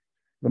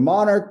the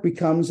monarch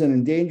becomes an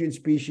endangered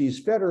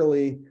species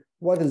federally,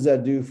 what does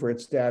that do for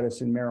its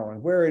status in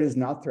Maryland, where it is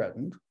not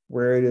threatened,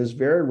 where it is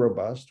very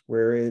robust,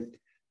 where it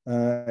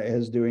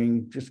is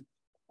doing just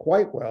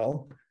quite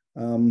well?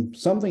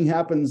 Something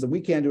happens that we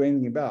can't do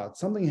anything about.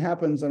 Something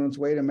happens on its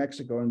way to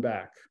Mexico and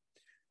back.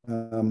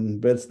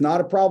 But it's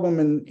not a problem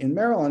in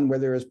Maryland, where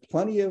there is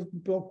plenty of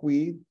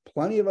milkweed,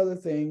 plenty of other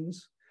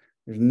things.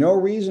 There's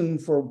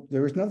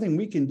nothing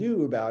we can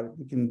do about it.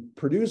 We can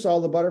produce all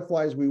the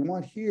butterflies we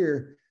want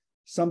here.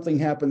 Something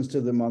happens to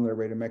them on their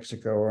way to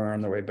Mexico or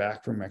on their way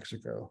back from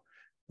Mexico.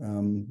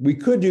 We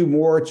could do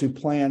more to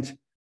plant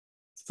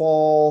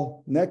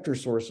fall nectar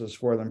sources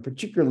for them,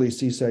 particularly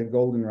seaside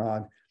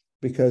goldenrod,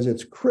 because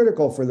it's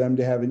critical for them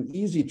to have an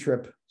easy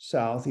trip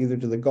south, either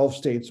to the Gulf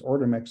states or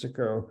to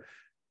Mexico,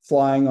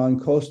 flying on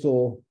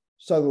coastal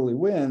southerly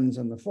winds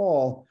in the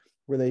fall,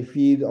 where they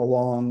feed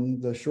along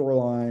the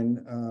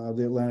shoreline of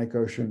the Atlantic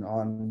Ocean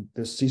on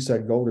this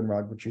seaside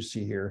goldenrod, which you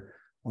see here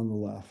on the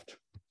left.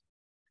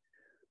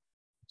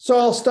 So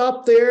I'll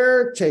stop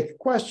there, take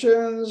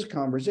questions,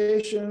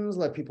 conversations,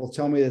 let people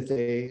tell me that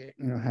they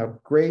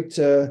have great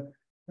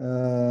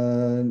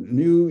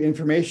new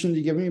information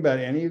to give me about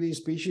any of these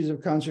species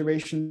of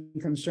conservation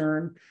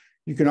concern,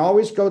 you can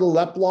always go to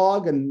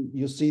Leplog and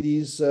you'll see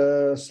these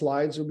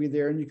slides will be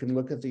there, and you can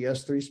look at the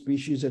S3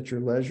 species at your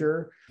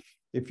leisure.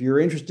 If you're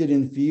interested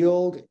in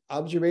field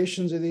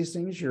observations of these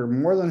things, you're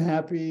more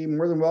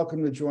than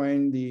welcome to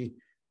join the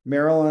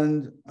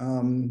Maryland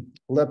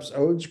Leps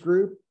Odes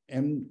group,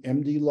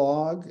 MD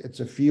Log. It's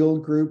a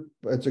field group.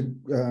 It's a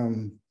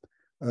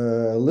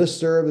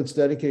listserv that's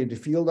dedicated to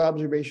field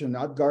observation,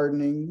 not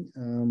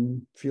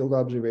gardening, field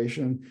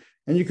observation.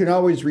 And you can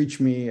always reach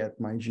me at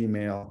my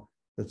Gmail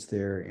that's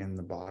there in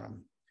the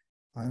bottom.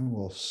 I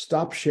will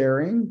stop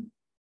sharing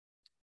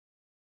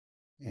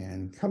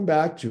and come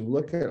back to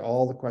look at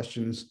all the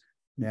questions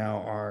now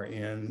are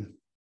in,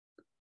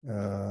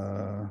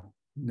 now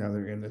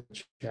they're in the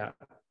chat.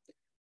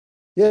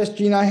 Yes,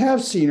 Gene, I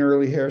have seen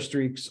early hair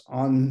streaks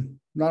on,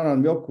 not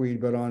on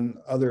milkweed, but on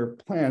other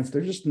plants.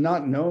 They're just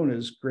not known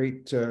as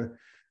great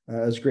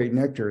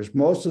nectars.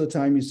 Most of the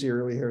time you see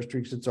early hair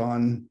streaks, it's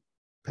on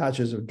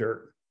patches of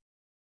dirt,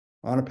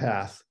 on a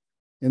path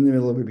in the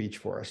middle of a beech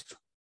forest.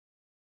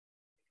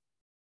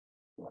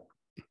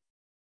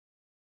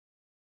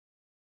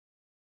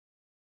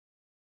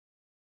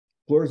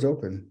 Floor is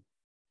open.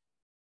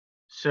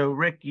 So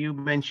Rick, you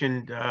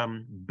mentioned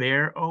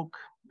bare oak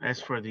as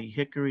for the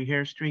hickory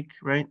hair streak,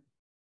 right?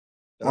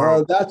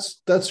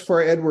 That's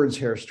for Edwards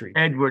hair streak.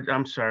 Edward,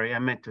 I'm sorry, I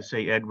meant to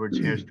say Edwards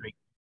hair streak.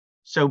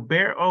 So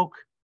bare oak,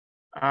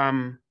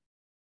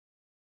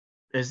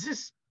 is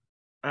this,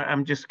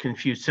 I'm just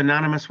confused,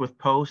 synonymous with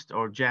post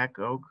or jack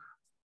oak?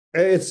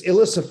 It's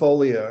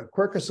ilicifolia,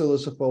 Quercus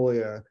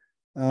ilicifolia.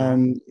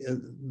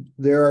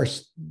 There are,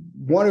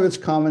 one of its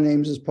common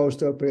names is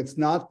post oak, but it's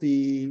not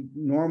the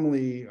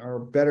normally or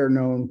better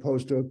known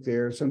post oak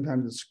there.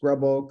 Sometimes it's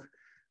scrub oak,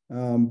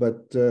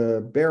 but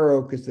bare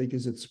oak is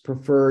its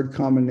preferred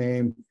common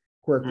name,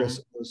 Quercus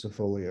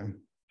ilicifolia.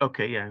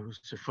 Okay, yeah, it was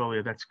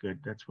ilicifolia. That's good.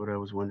 That's what I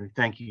was wondering.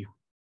 Thank you.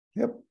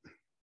 Yep.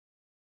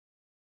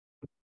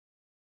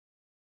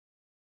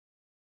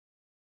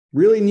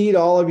 Really need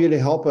all of you to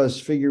help us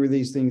figure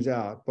these things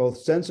out, both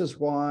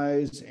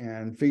census-wise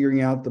and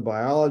figuring out the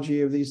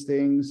biology of these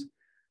things.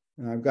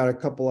 And I've got a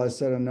couple, I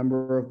said a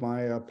number of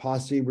my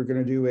posse. We're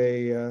going to do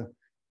a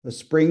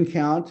spring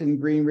count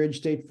in Green Ridge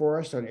State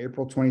Forest on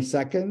April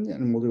 22nd,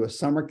 and we'll do a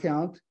summer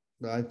count.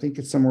 I think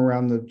it's somewhere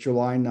around the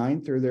July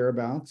 9th or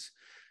thereabouts.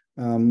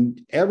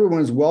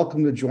 Everyone is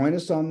welcome to join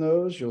us on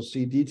those. You'll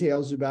see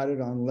details about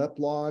it on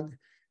Leplog,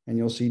 and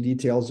you'll see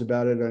details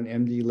about it on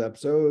MD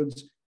Leps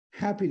Odes.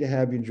 Happy to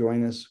have you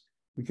join us.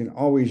 We can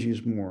always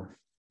use more.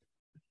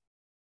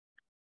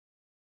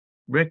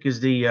 Rick, is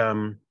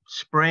the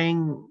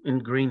spraying in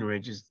Green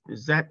Ridge,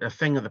 is that a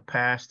thing of the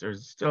past, or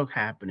is it still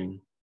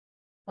happening?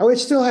 Oh,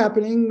 it's still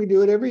happening. We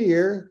do it every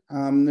year.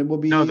 It will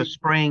be. No, the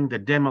spraying, the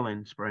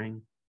Dimmelin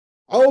spraying.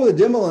 Oh, the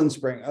Dimmelin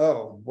spraying.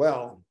 Oh,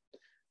 well.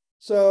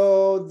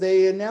 So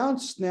they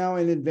announced now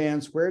in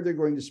advance where they're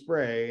going to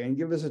spray and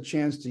give us a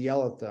chance to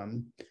yell at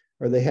them,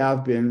 or they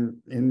have been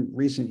in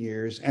recent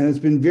years, and it's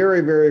been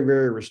very, very,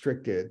 very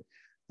restricted.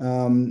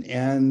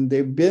 And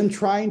they've been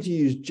trying to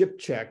use gyp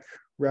check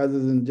rather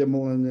than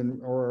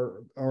Dimmelin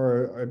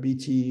or a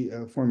BT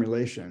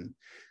formulation.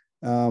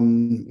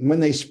 When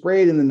they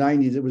sprayed in the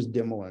 90s, it was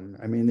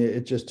Dimmelin. I mean,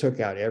 it just took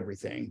out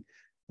everything.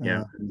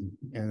 Yeah.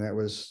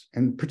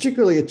 And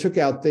particularly it took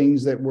out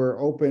things that were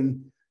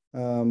open,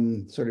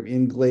 sort of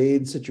in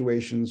glade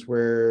situations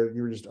where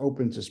you were just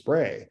open to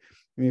spray.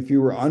 I mean, if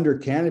you were under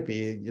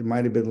canopy, it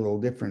might have been a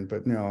little different,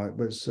 but no, it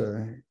was,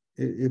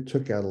 it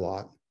took out a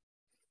lot.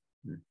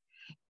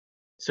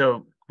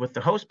 So with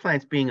the host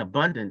plants being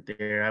abundant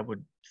there, I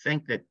would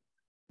think that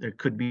there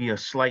could be a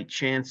slight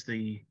chance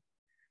the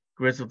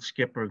grizzled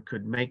skipper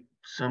could make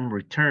some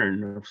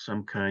return of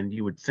some kind,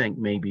 you would think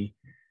maybe,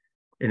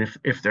 and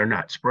if they're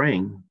not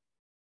spraying.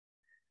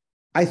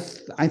 I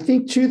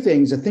think two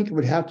things. I think it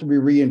would have to be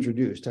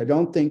reintroduced. I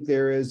don't think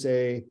there is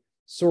a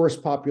source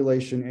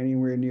population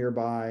anywhere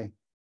nearby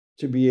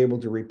to be able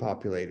to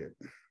repopulate it.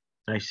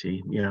 I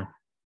see, yeah.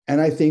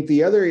 And I think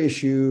the other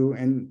issue,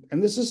 and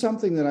this is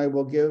something that I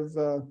will give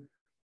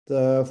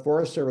the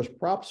Forest Service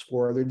props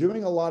for, they're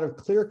doing a lot of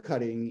clear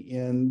cutting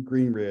in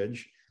Green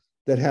Ridge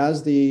that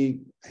has the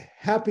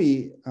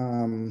happy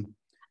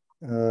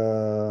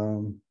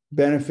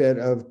benefit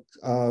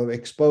of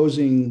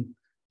exposing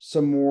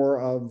some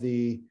more of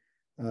the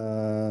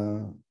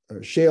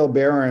shale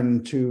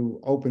barren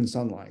to open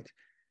sunlight.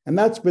 And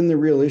that's been the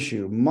real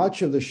issue.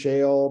 Much of the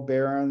shale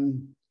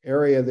barren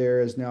area there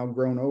is now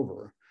grown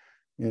over.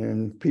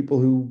 And people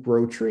who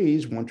grow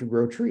trees want to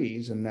grow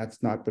trees, and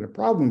that's not been a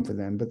problem for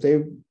them. But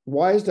they've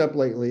wised up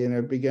lately and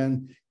have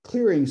begun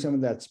clearing some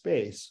of that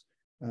space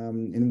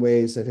in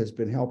ways that has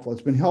been helpful.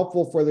 It's been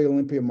helpful for the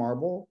Olympia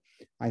marble.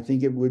 I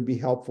think it would be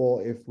helpful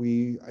if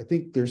I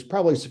think there's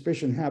probably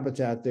sufficient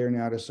habitat there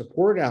now to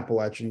support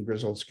Appalachian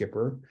grizzled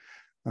skipper,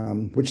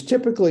 which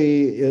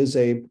typically is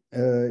a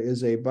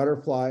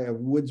butterfly of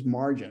woods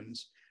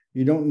margins.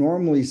 You don't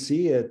normally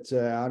see it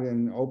out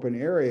in open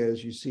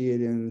areas. You see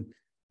it in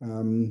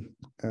in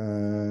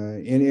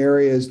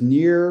areas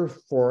near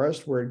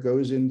forest where it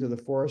goes into the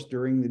forest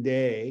during the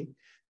day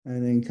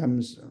and then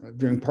comes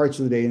during parts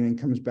of the day and then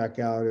comes back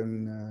out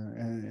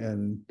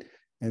and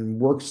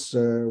works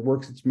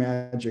its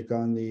magic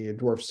on the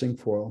dwarf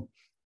cinquefoil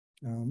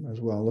as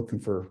well, looking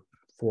for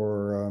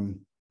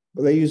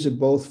but they use it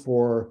both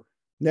for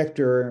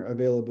nectar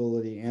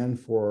availability and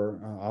for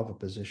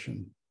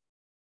oviposition.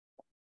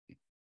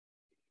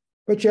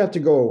 But you have to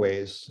go a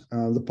ways.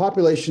 The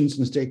populations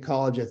in State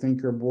College, I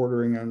think, are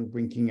bordering on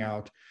winking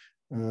out.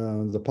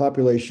 The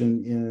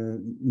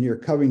population near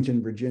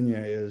Covington, Virginia,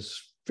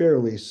 is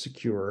fairly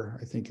secure,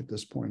 I think, at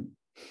this point.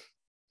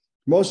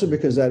 Mostly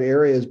because that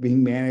area is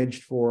being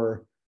managed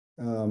for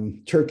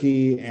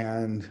turkey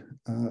and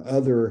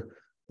other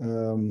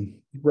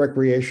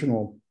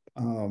recreational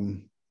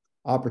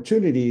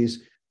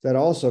opportunities that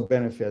also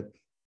benefit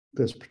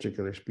this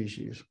particular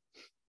species.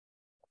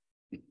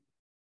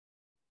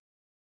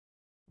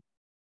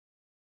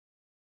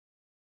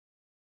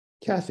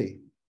 Kathy.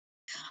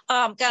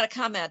 Got a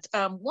comment.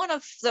 One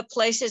of the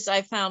places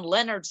I found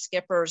Leonard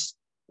skippers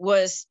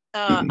was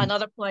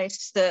another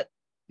place that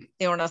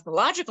the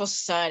Ornithological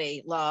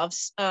Society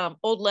loves,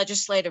 Old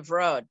Legislative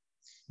Road.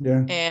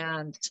 Yeah.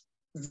 And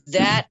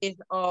that is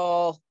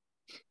all,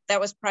 that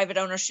was private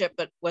ownership,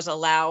 but was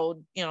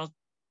allowed, you know,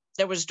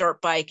 there was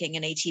dirt biking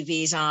and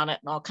ATVs on it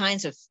and all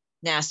kinds of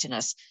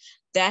nastiness.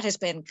 That has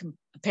been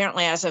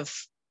apparently, as of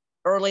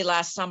early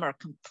last summer,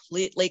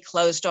 completely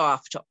closed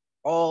off to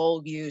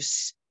all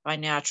use by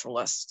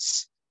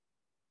naturalists.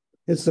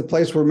 It's the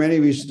place where many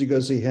of us used to go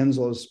see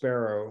Henslow's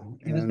sparrow.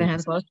 It was the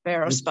Henslow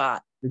Sparrow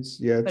spot. But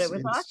it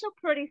was also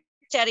pretty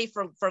steady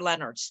for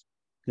Leonards.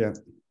 Yeah.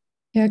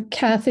 Yeah,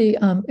 Kathy,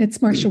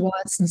 it's Marcia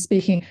Watson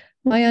speaking.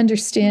 My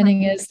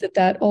understanding is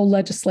that Old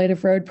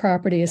Legislative Road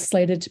property is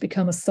slated to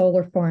become a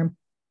solar farm.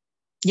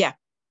 Yeah,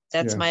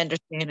 that's my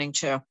understanding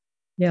too.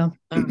 Yeah.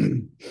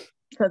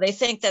 So they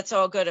think that's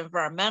all good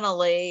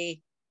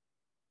environmentally.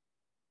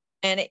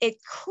 And it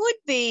could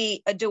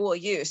be a dual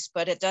use,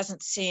 but it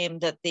doesn't seem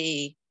that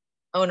the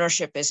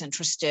ownership is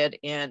interested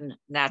in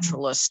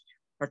naturalist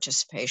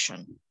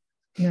participation.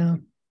 Yeah.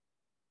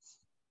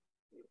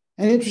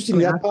 And interesting,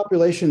 that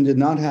population did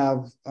not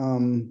have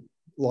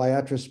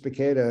Liatris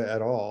spicata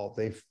at all.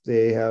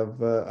 They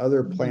have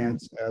other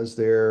plants as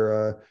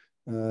their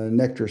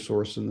nectar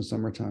source in the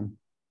summertime.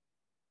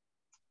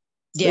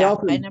 Yeah,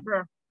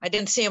 I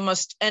didn't see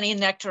almost any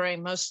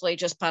nectaring, mostly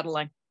just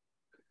puddling.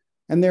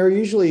 And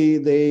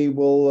they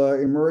will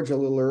emerge a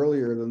little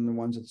earlier than the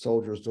ones at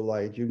Soldier's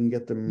Delight. You can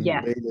get them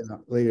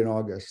late in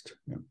August.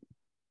 Yeah.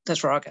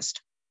 That's for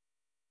August.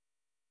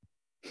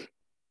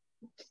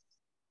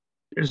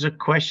 There's a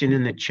question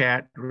in the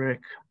chat,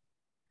 Rick.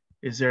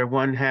 Is there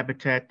one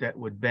habitat that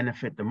would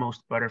benefit the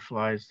most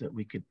butterflies that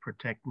we could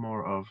protect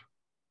more of?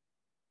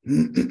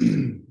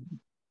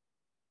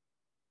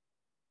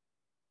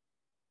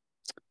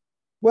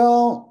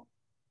 Well,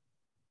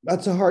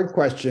 that's a hard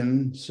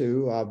question,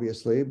 Sue,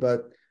 obviously,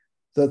 but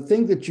the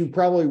thing that you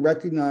probably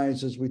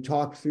recognize as we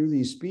talk through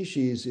these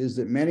species is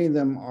that many of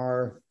them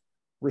are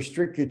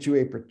restricted to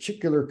a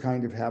particular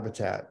kind of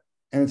habitat,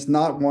 and it's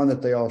not one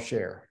that they all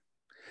share.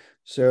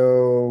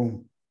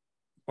 So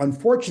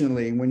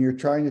unfortunately, when you're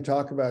trying to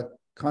talk about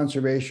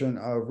conservation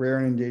of rare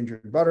and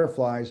endangered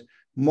butterflies,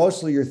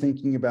 mostly you're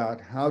thinking about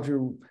how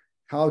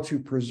to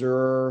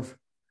preserve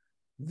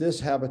this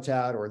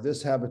habitat or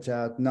this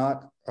habitat,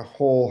 not a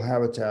whole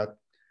habitat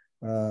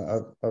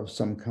of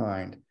some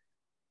kind.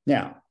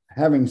 Now,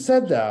 having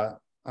said that,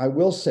 I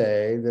will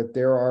say that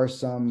there are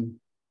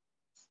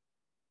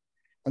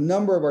a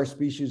number of our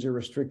species are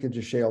restricted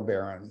to shale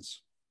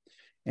barrens.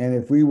 And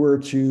if we were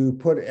to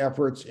put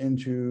efforts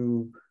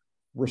into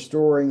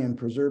restoring and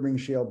preserving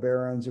shale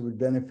barrens, it would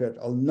benefit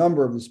a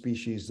number of the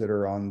species that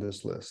are on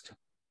this list.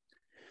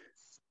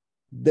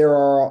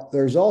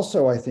 There's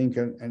also, I think,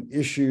 an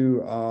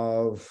issue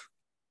of,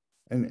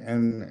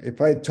 and if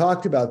I had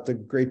talked about the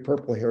great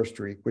purple hair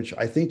streak, which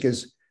I think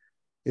is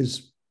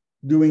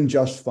doing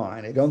just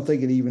fine. I don't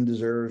think it even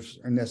deserves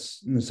or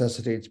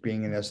necessitates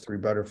being an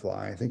S3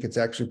 butterfly. I think it's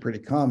actually pretty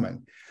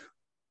common.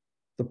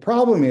 The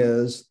problem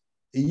is,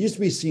 it used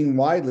to be seen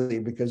widely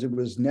because it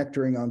was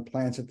nectaring on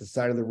plants at the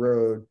side of the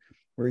road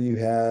where you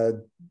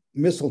had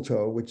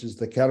mistletoe, which is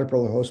the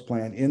caterpillar host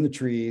plant, in the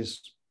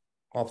trees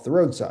off the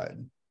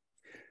roadside.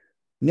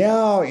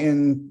 Now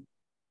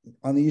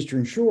on the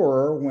Eastern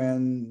Shore,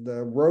 when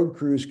the road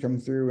crews come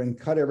through and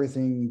cut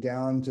everything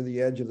down to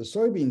the edge of the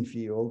soybean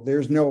field,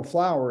 there's no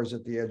flowers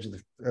at the edge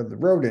of the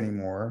road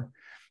anymore.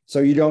 So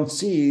you don't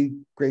see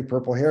great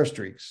purple hair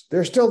streaks.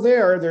 They're still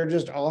there. They're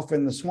just off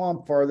in the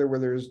swamp farther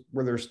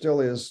where there still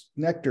is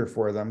nectar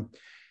for them.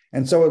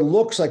 And so it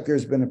looks like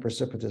there's been a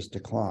precipitous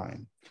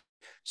decline.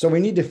 So we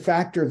need to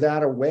factor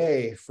that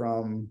away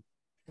from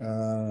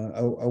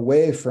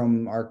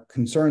our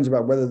concerns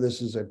about whether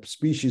this is a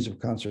species of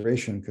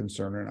conservation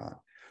concern or not.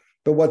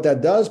 But what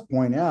that does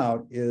point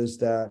out is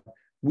that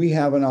we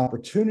have an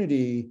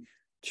opportunity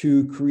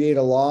to create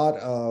a lot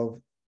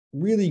of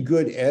really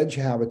good edge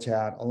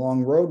habitat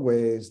along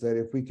roadways that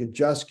if we could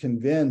just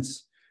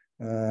convince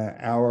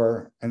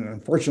and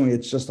unfortunately,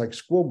 it's just like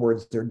school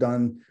boards. They're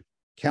done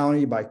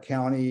county by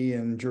county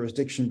and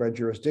jurisdiction by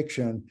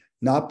jurisdiction,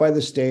 not by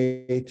the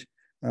state.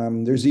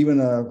 There's even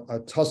a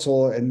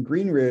tussle in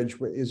Green Ridge.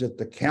 Is it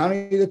the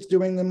county that's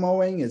doing the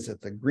mowing? Is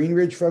it the Green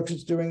Ridge folks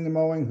that's doing the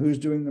mowing? Who's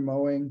doing the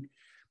mowing?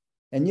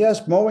 And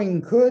yes,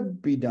 mowing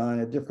could be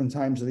done at different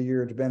times of the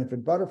year to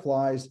benefit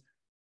butterflies.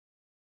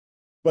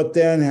 But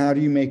then how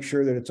do you make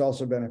sure that it's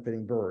also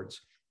benefiting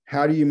birds?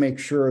 How do you make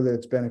sure that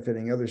it's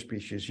benefiting other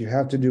species? You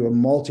have to do a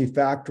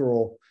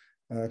multifactorial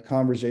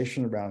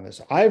conversation around this.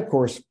 I, of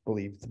course,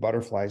 believe the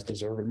butterflies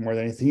deserve it more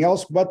than anything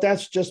else, but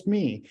that's just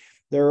me.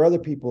 There are other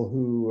people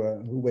who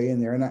weigh in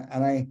there,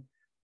 and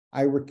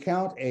I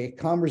recount a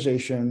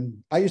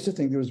conversation. I used to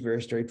think it was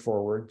very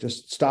straightforward: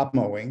 just stop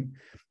mowing,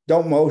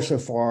 don't mow so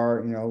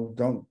far,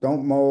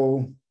 don't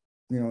mow,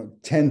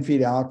 10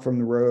 feet out from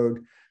the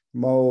road,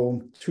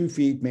 mow 2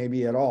 feet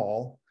maybe at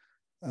all.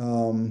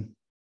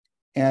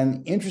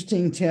 And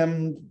interesting,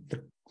 Tim,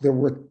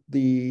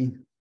 the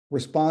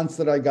response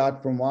that I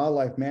got from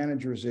wildlife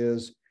managers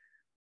is,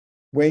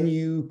 when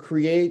you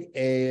create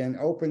an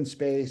open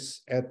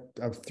space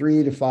of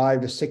 3 to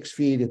 5 to 6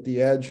 feet at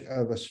the edge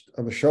of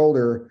a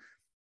shoulder,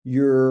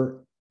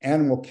 your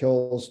animal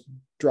kills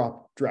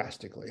drop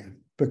drastically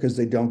because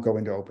they don't go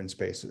into open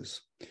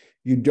spaces.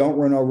 You don't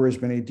run over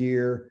as many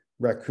deer,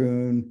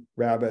 raccoon,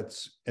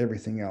 rabbits,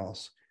 everything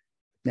else.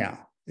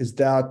 Now, is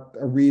that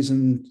a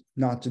reason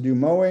not to do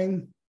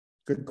mowing?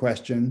 Good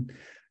question.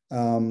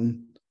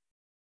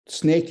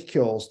 Snake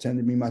kills tend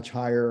to be much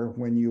higher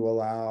when you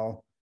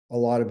allow a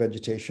lot of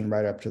vegetation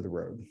right up to the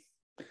road.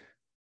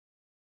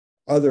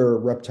 Other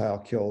reptile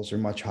kills are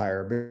much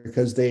higher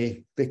because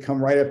they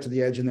come right up to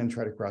the edge and then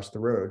try to cross the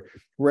road.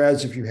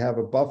 Whereas if you have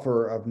a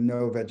buffer of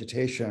no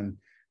vegetation,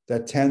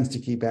 that tends to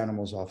keep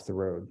animals off the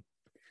road.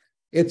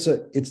 It's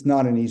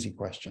not an easy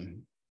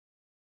question.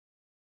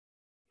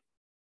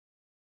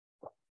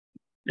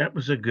 That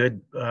was a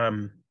good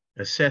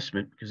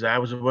assessment, because I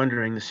was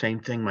wondering the same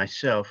thing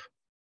myself.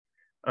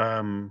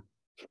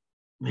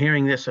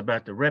 Hearing this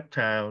about the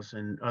reptiles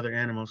and other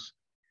animals,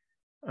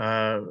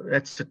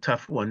 that's a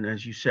tough one,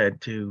 as you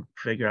said, to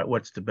figure out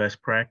what's the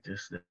best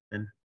practice.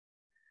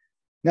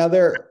 Now,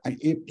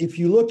 if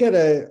you look at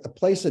a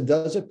place that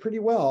does it pretty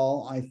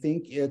well, I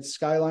think it's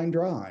Skyline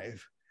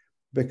Drive,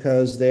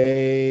 because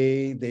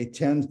they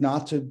tend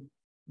not to,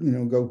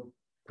 go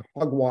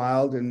hog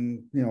wild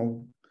and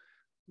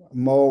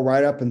mow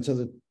right up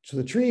into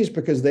the trees,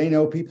 because they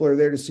know people are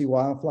there to see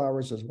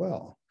wildflowers as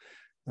well.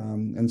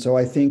 And so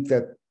I think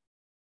that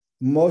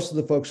most of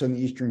the folks on the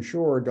Eastern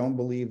Shore don't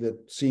believe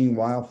that seeing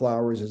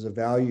wildflowers is a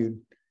valued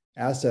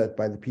asset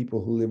by the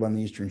people who live on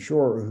the Eastern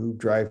Shore or who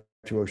drive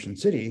to Ocean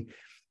City.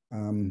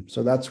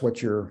 So that's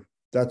what you're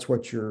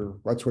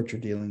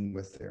dealing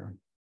with there.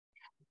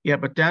 Yeah,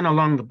 but down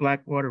along the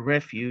Blackwater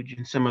Refuge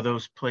and some of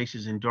those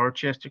places in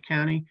Dorchester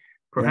County,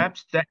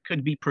 perhaps that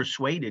could be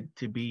persuaded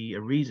to be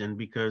a reason,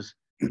 because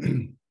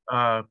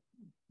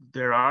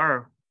there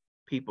are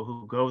people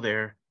who go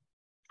there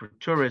for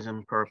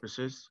tourism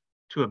purposes,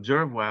 to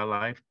observe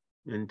wildlife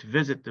and to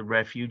visit the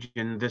refuge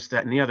and this,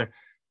 that, and the other.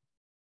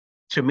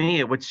 To me,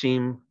 it would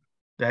seem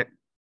that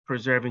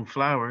preserving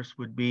flowers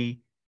would be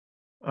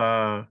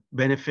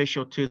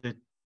beneficial to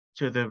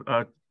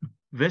the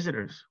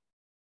visitors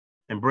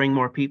and bring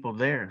more people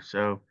there.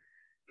 So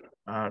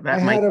that I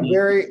had a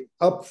very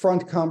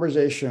upfront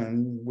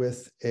conversation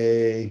with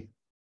a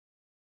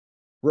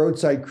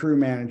roadside crew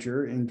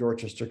manager in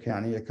Dorchester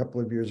County a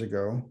couple of years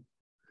ago.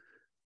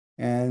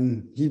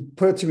 And he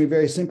put it to me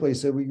very simply. He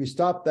said, "If we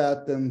stop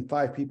that, then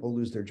 5 people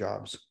lose their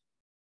jobs."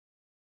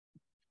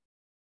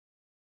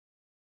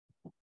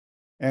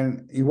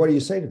 And what do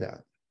you say to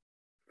that?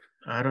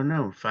 I don't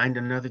know. Find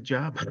another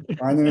job.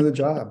 Find another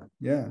job.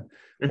 Yeah.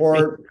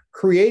 Or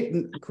create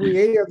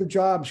other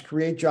jobs,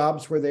 create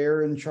jobs where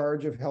they're in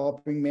charge of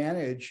helping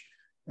manage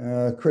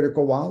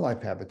critical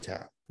wildlife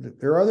habitat.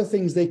 There are other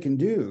things they can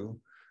do,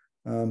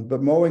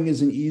 but mowing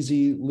is an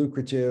easy,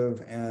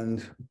 lucrative,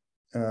 and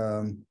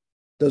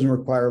doesn't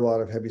require a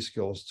lot of heavy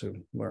skills to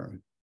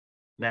learn.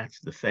 That's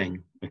the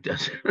thing. It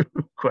doesn't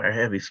require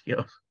heavy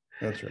skills.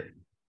 That's right.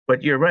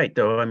 But you're right,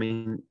 though. I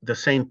mean, the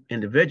same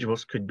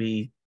individuals could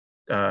be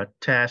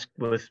tasked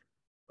with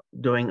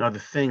doing other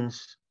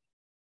things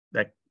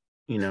that,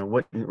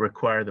 wouldn't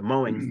require the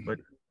mowing, but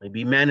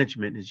maybe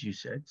management, as you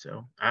said.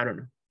 So I don't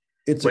know.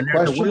 It's a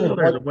question of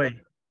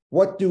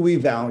what do we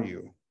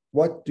value?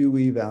 What do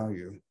we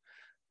value?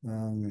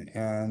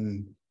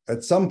 And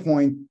at some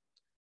point,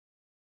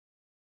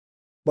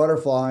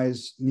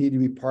 butterflies need to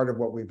be part of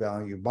what we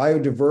value.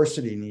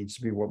 Biodiversity needs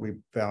to be what we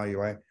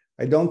value.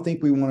 I don't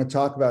think we want to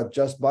talk about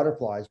just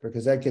butterflies,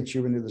 because that gets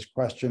you into this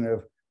question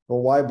of,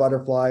 well, why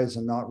butterflies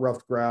and not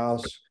ruffed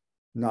grouse,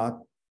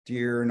 not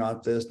deer,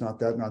 not this, not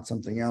that, not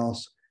something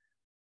else?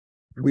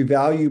 We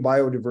value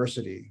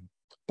biodiversity.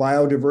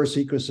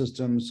 Biodiverse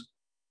ecosystems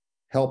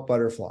help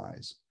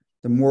butterflies.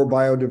 The more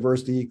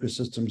biodiverse the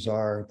ecosystems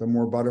are, the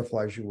more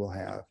butterflies you will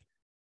have.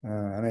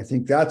 And I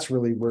think that's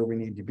really where we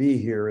need to be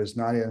here is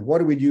not in what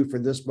do we do for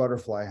this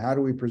butterfly? How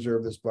do we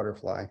preserve this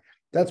butterfly?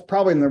 That's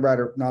probably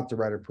not the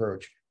right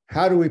approach.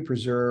 How do we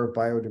preserve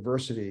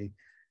biodiversity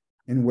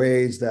in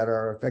ways that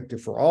are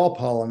effective for all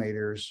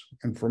pollinators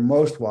and for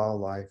most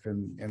wildlife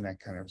in that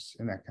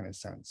kind of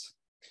sense?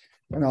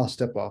 And I'll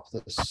step off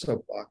the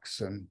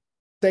soapbox and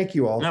thank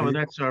you all. No, well,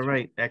 that's all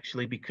right,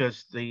 actually,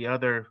 because the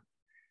other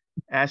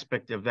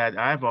aspect of that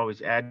I've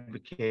always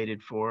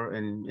advocated for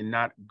and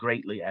not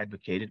greatly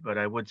advocated, but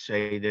I would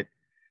say that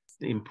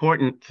the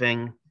important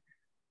thing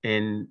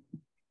in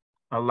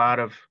a lot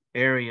of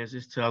areas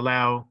is to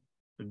allow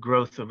the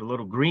growth of a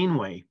little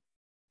greenway,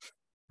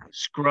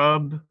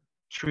 scrub,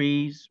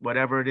 trees,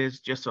 whatever it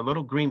is, just a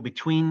little green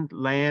between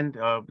land,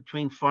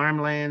 between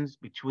farmlands,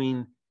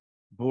 between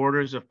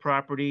borders of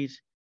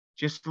properties,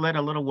 just let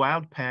a little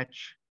wild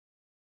patch,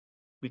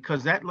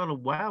 because that little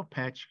wild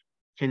patch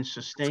can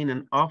sustain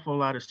an awful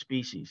lot of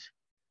species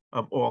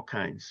of all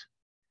kinds.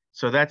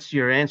 So that's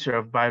your answer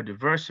of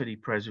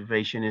biodiversity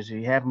preservation is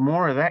you have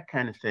more of that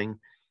kind of thing,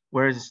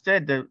 whereas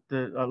instead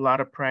a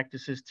lot of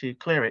practices to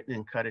clear it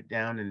and cut it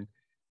down and,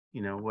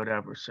 you know,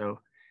 whatever. So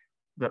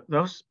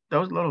those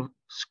little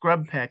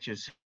scrub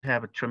patches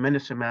have a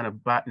tremendous amount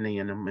of botany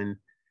in them,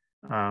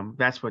 and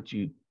that's what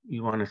you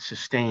want to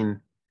sustain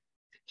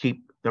to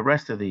keep the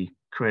rest of the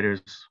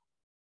critters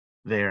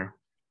there.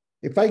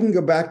 If I can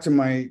go back to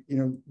my,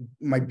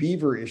 my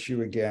beaver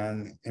issue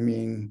again, I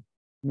mean,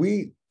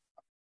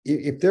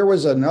 if there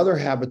was another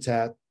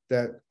habitat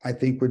that I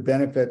think would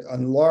benefit a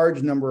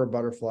large number of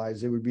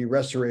butterflies, it would be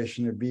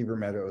restoration of beaver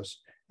meadows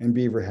and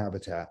beaver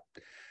habitat.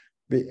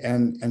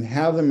 And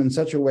have them in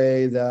such a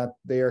way that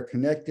they are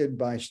connected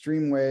by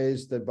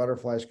streamways that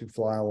butterflies could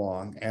fly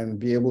along and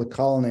be able to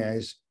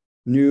colonize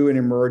new and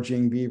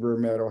emerging beaver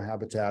meadow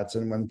habitats.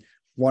 And when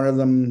one of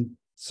them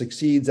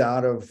succeeds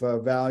out of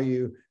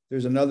value,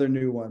 there's another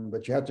new one,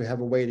 but you have to have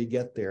a way to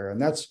get there. And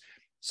that's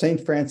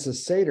St.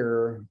 Francis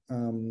Sater,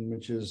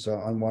 which is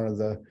on one of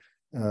the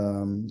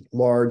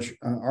large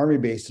army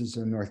bases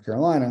in North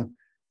Carolina,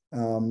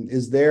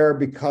 is there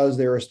because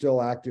there are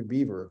still active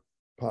beaver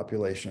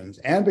populations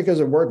and because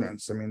of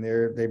ordnance. I mean,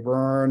 they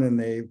burn and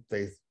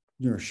they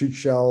shoot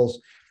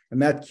shells,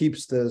 and that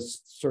keeps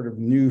this sort of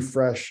new,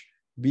 fresh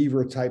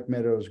beaver type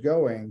meadows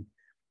going.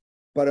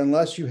 But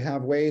unless you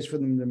have ways for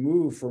them to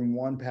move from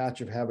one patch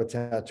of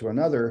habitat to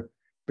another,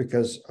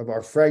 because of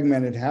our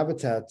fragmented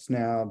habitats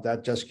now,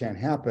 that just can't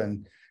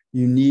happen.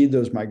 You need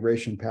those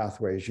migration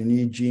pathways. You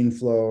need gene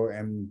flow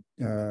and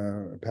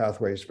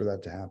pathways for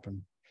that to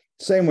happen.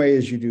 Same way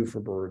as you do for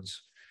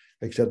birds,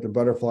 except the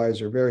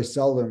butterflies are very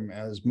seldom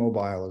as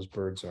mobile as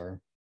birds are.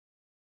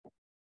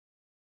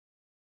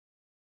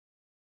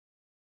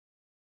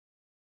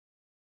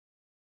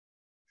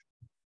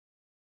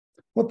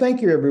 Well,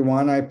 thank you,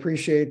 everyone. I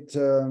appreciate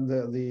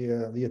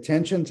the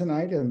attention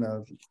tonight and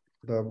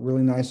the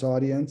really nice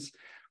audience.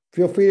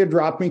 Feel free to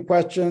drop me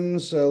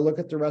questions, look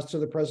at the rest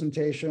of the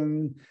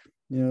presentation,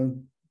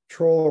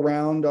 troll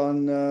around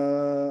on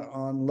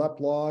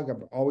LepLog.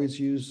 I've always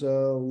used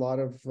a lot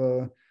of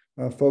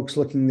folks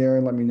looking there,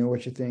 and let me know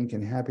what you think,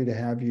 and happy to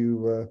have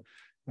you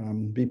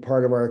be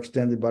part of our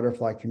extended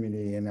butterfly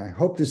community. And I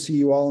hope to see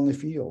you all in the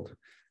field.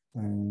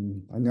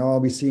 I know I'll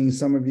be seeing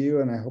some of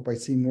you, and I hope I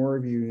see more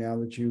of you now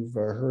that you've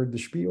heard the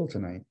spiel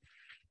tonight.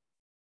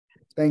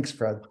 Thanks,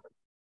 Fred.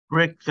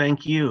 Rick,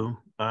 thank you.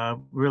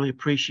 Really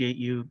appreciate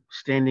you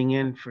standing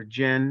in for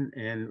Jen.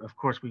 And of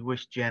course, we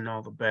wish Jen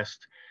all the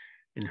best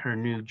in her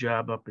new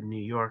job up in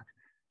New York.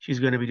 She's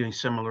going to be doing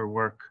similar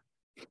work,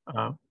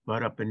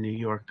 but up in New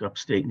York,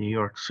 upstate New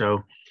York.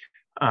 So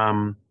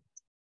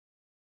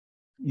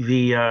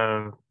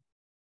the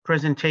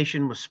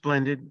presentation was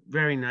splendid,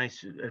 very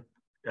nice.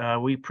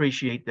 We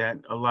appreciate that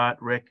a lot,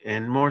 Rick.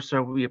 And more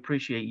so, we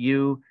appreciate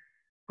you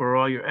for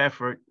all your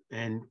effort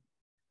and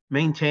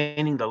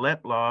maintaining the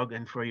LepLog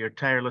and for your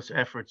tireless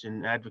efforts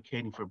in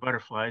advocating for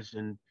butterflies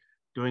and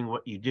doing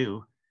what you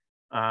do.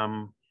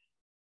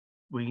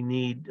 We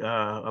need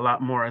a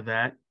lot more of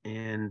that,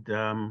 and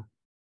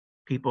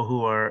people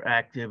who are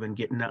active and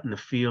getting out in the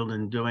field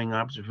and doing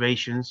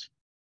observations.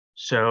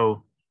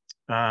 So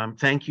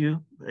thank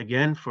you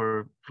again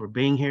for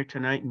being here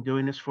tonight and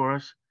doing this for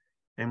us.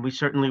 And we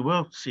certainly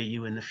will see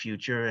you in the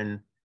future and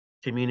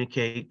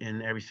communicate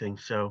and everything.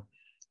 So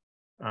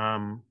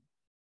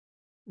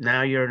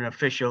now you're an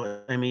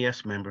official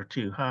MES member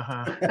too. Ha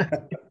ha.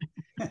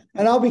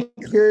 And I'll be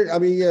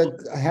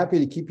happy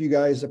to keep you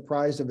guys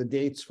apprised of the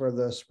dates for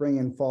the spring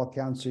and fall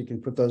counts, so you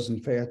can put those in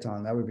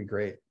Phaeton. That would be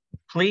great.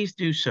 Please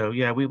do so.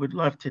 Yeah, we would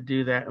love to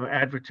do that,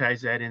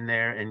 advertise that in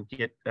there and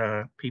get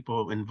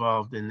people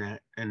involved in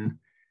that. And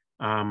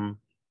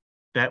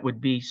that would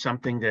be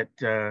something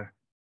that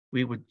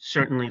we would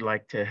certainly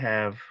like to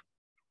have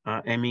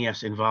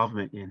MES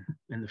involvement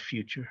in the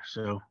future.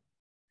 So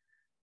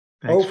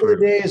thanks for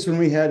the days when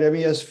we had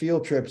MES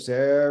field trips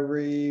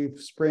every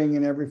spring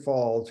and every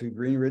fall to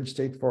Green Ridge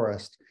State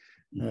Forest.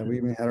 We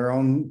even had our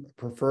own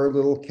preferred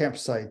little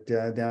campsite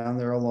down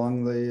there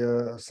along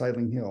the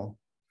Sidling Hill.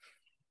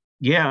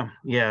 Yeah,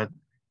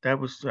 that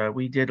was,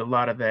 we did a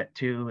lot of that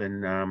too.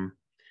 And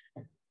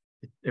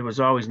it was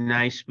always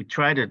nice. We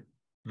try to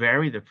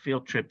vary the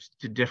field trips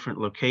to different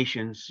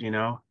locations, you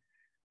know.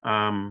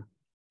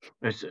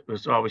 It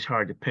was always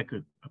hard to pick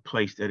a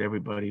place that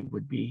everybody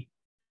would be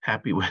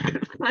happy with.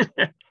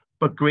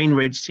 But Green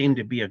Ridge seemed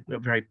to be a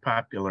very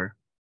popular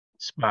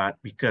spot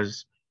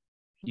because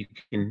you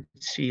can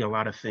see a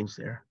lot of things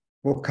there.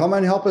 Well, come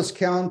and help us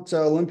count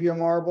Olympia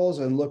marbles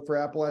and look for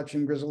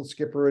Appalachian grizzled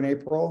skipper in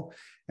April,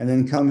 and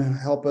then come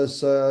help us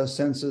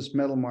census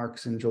metal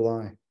marks in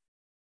July.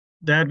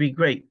 That'd be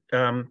great.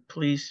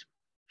 Please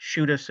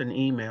shoot us an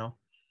email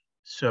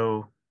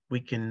so we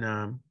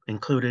can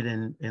include it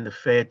in the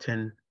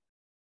Phaeton.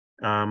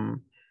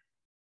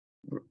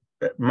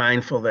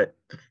 Mindful that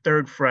the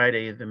third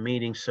Friday of the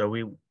meeting, so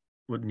we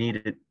would need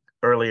it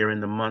earlier in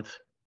the month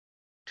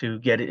to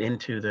get it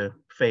into the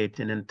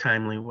Phaeton in a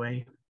timely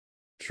way.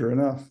 Sure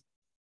enough.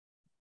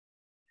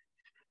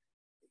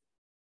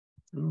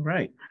 All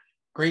right.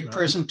 Great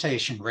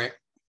presentation, Rick.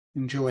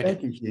 Enjoyed it.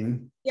 Thank you,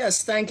 Gene.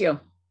 Yes, thank you.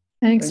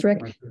 Thanks,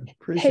 Rick.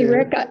 Hey,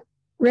 Rick,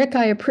 Rick,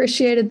 I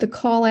appreciated the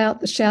call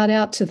out, the shout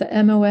out to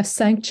the MOS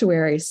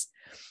sanctuaries.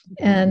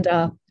 And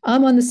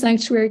I'm on the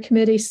sanctuary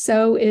committee.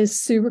 So is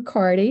Sue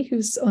Riccardi,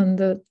 who's on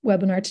the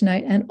webinar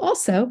tonight, and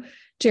also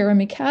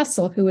Jeremy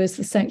Castle, who is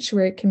the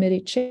sanctuary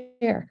committee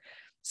chair.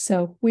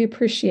 So we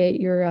appreciate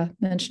your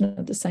mention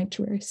of the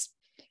sanctuaries.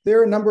 There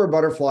are a number of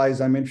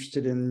butterflies I'm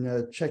interested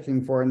in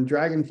checking for, and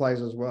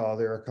dragonflies as well.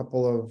 There are a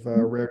couple of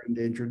rare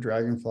endangered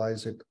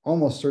dragonflies that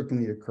almost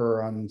certainly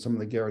occur on some of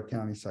the Garrett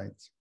County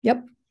sites.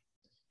 Yep.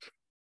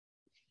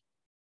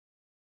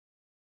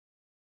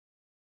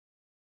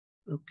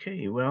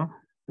 Okay, well,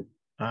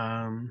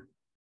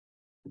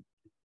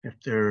 if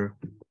there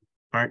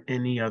aren't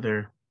any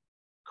other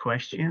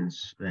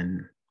questions,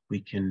 then we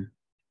can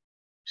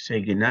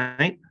say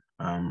goodnight.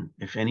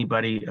 If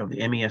anybody of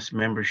the MES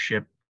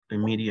membership,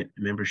 immediate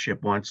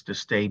membership, wants to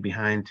stay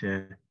behind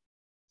to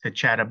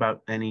chat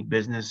about any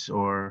business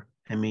or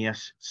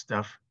MES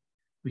stuff,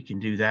 we can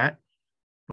do that.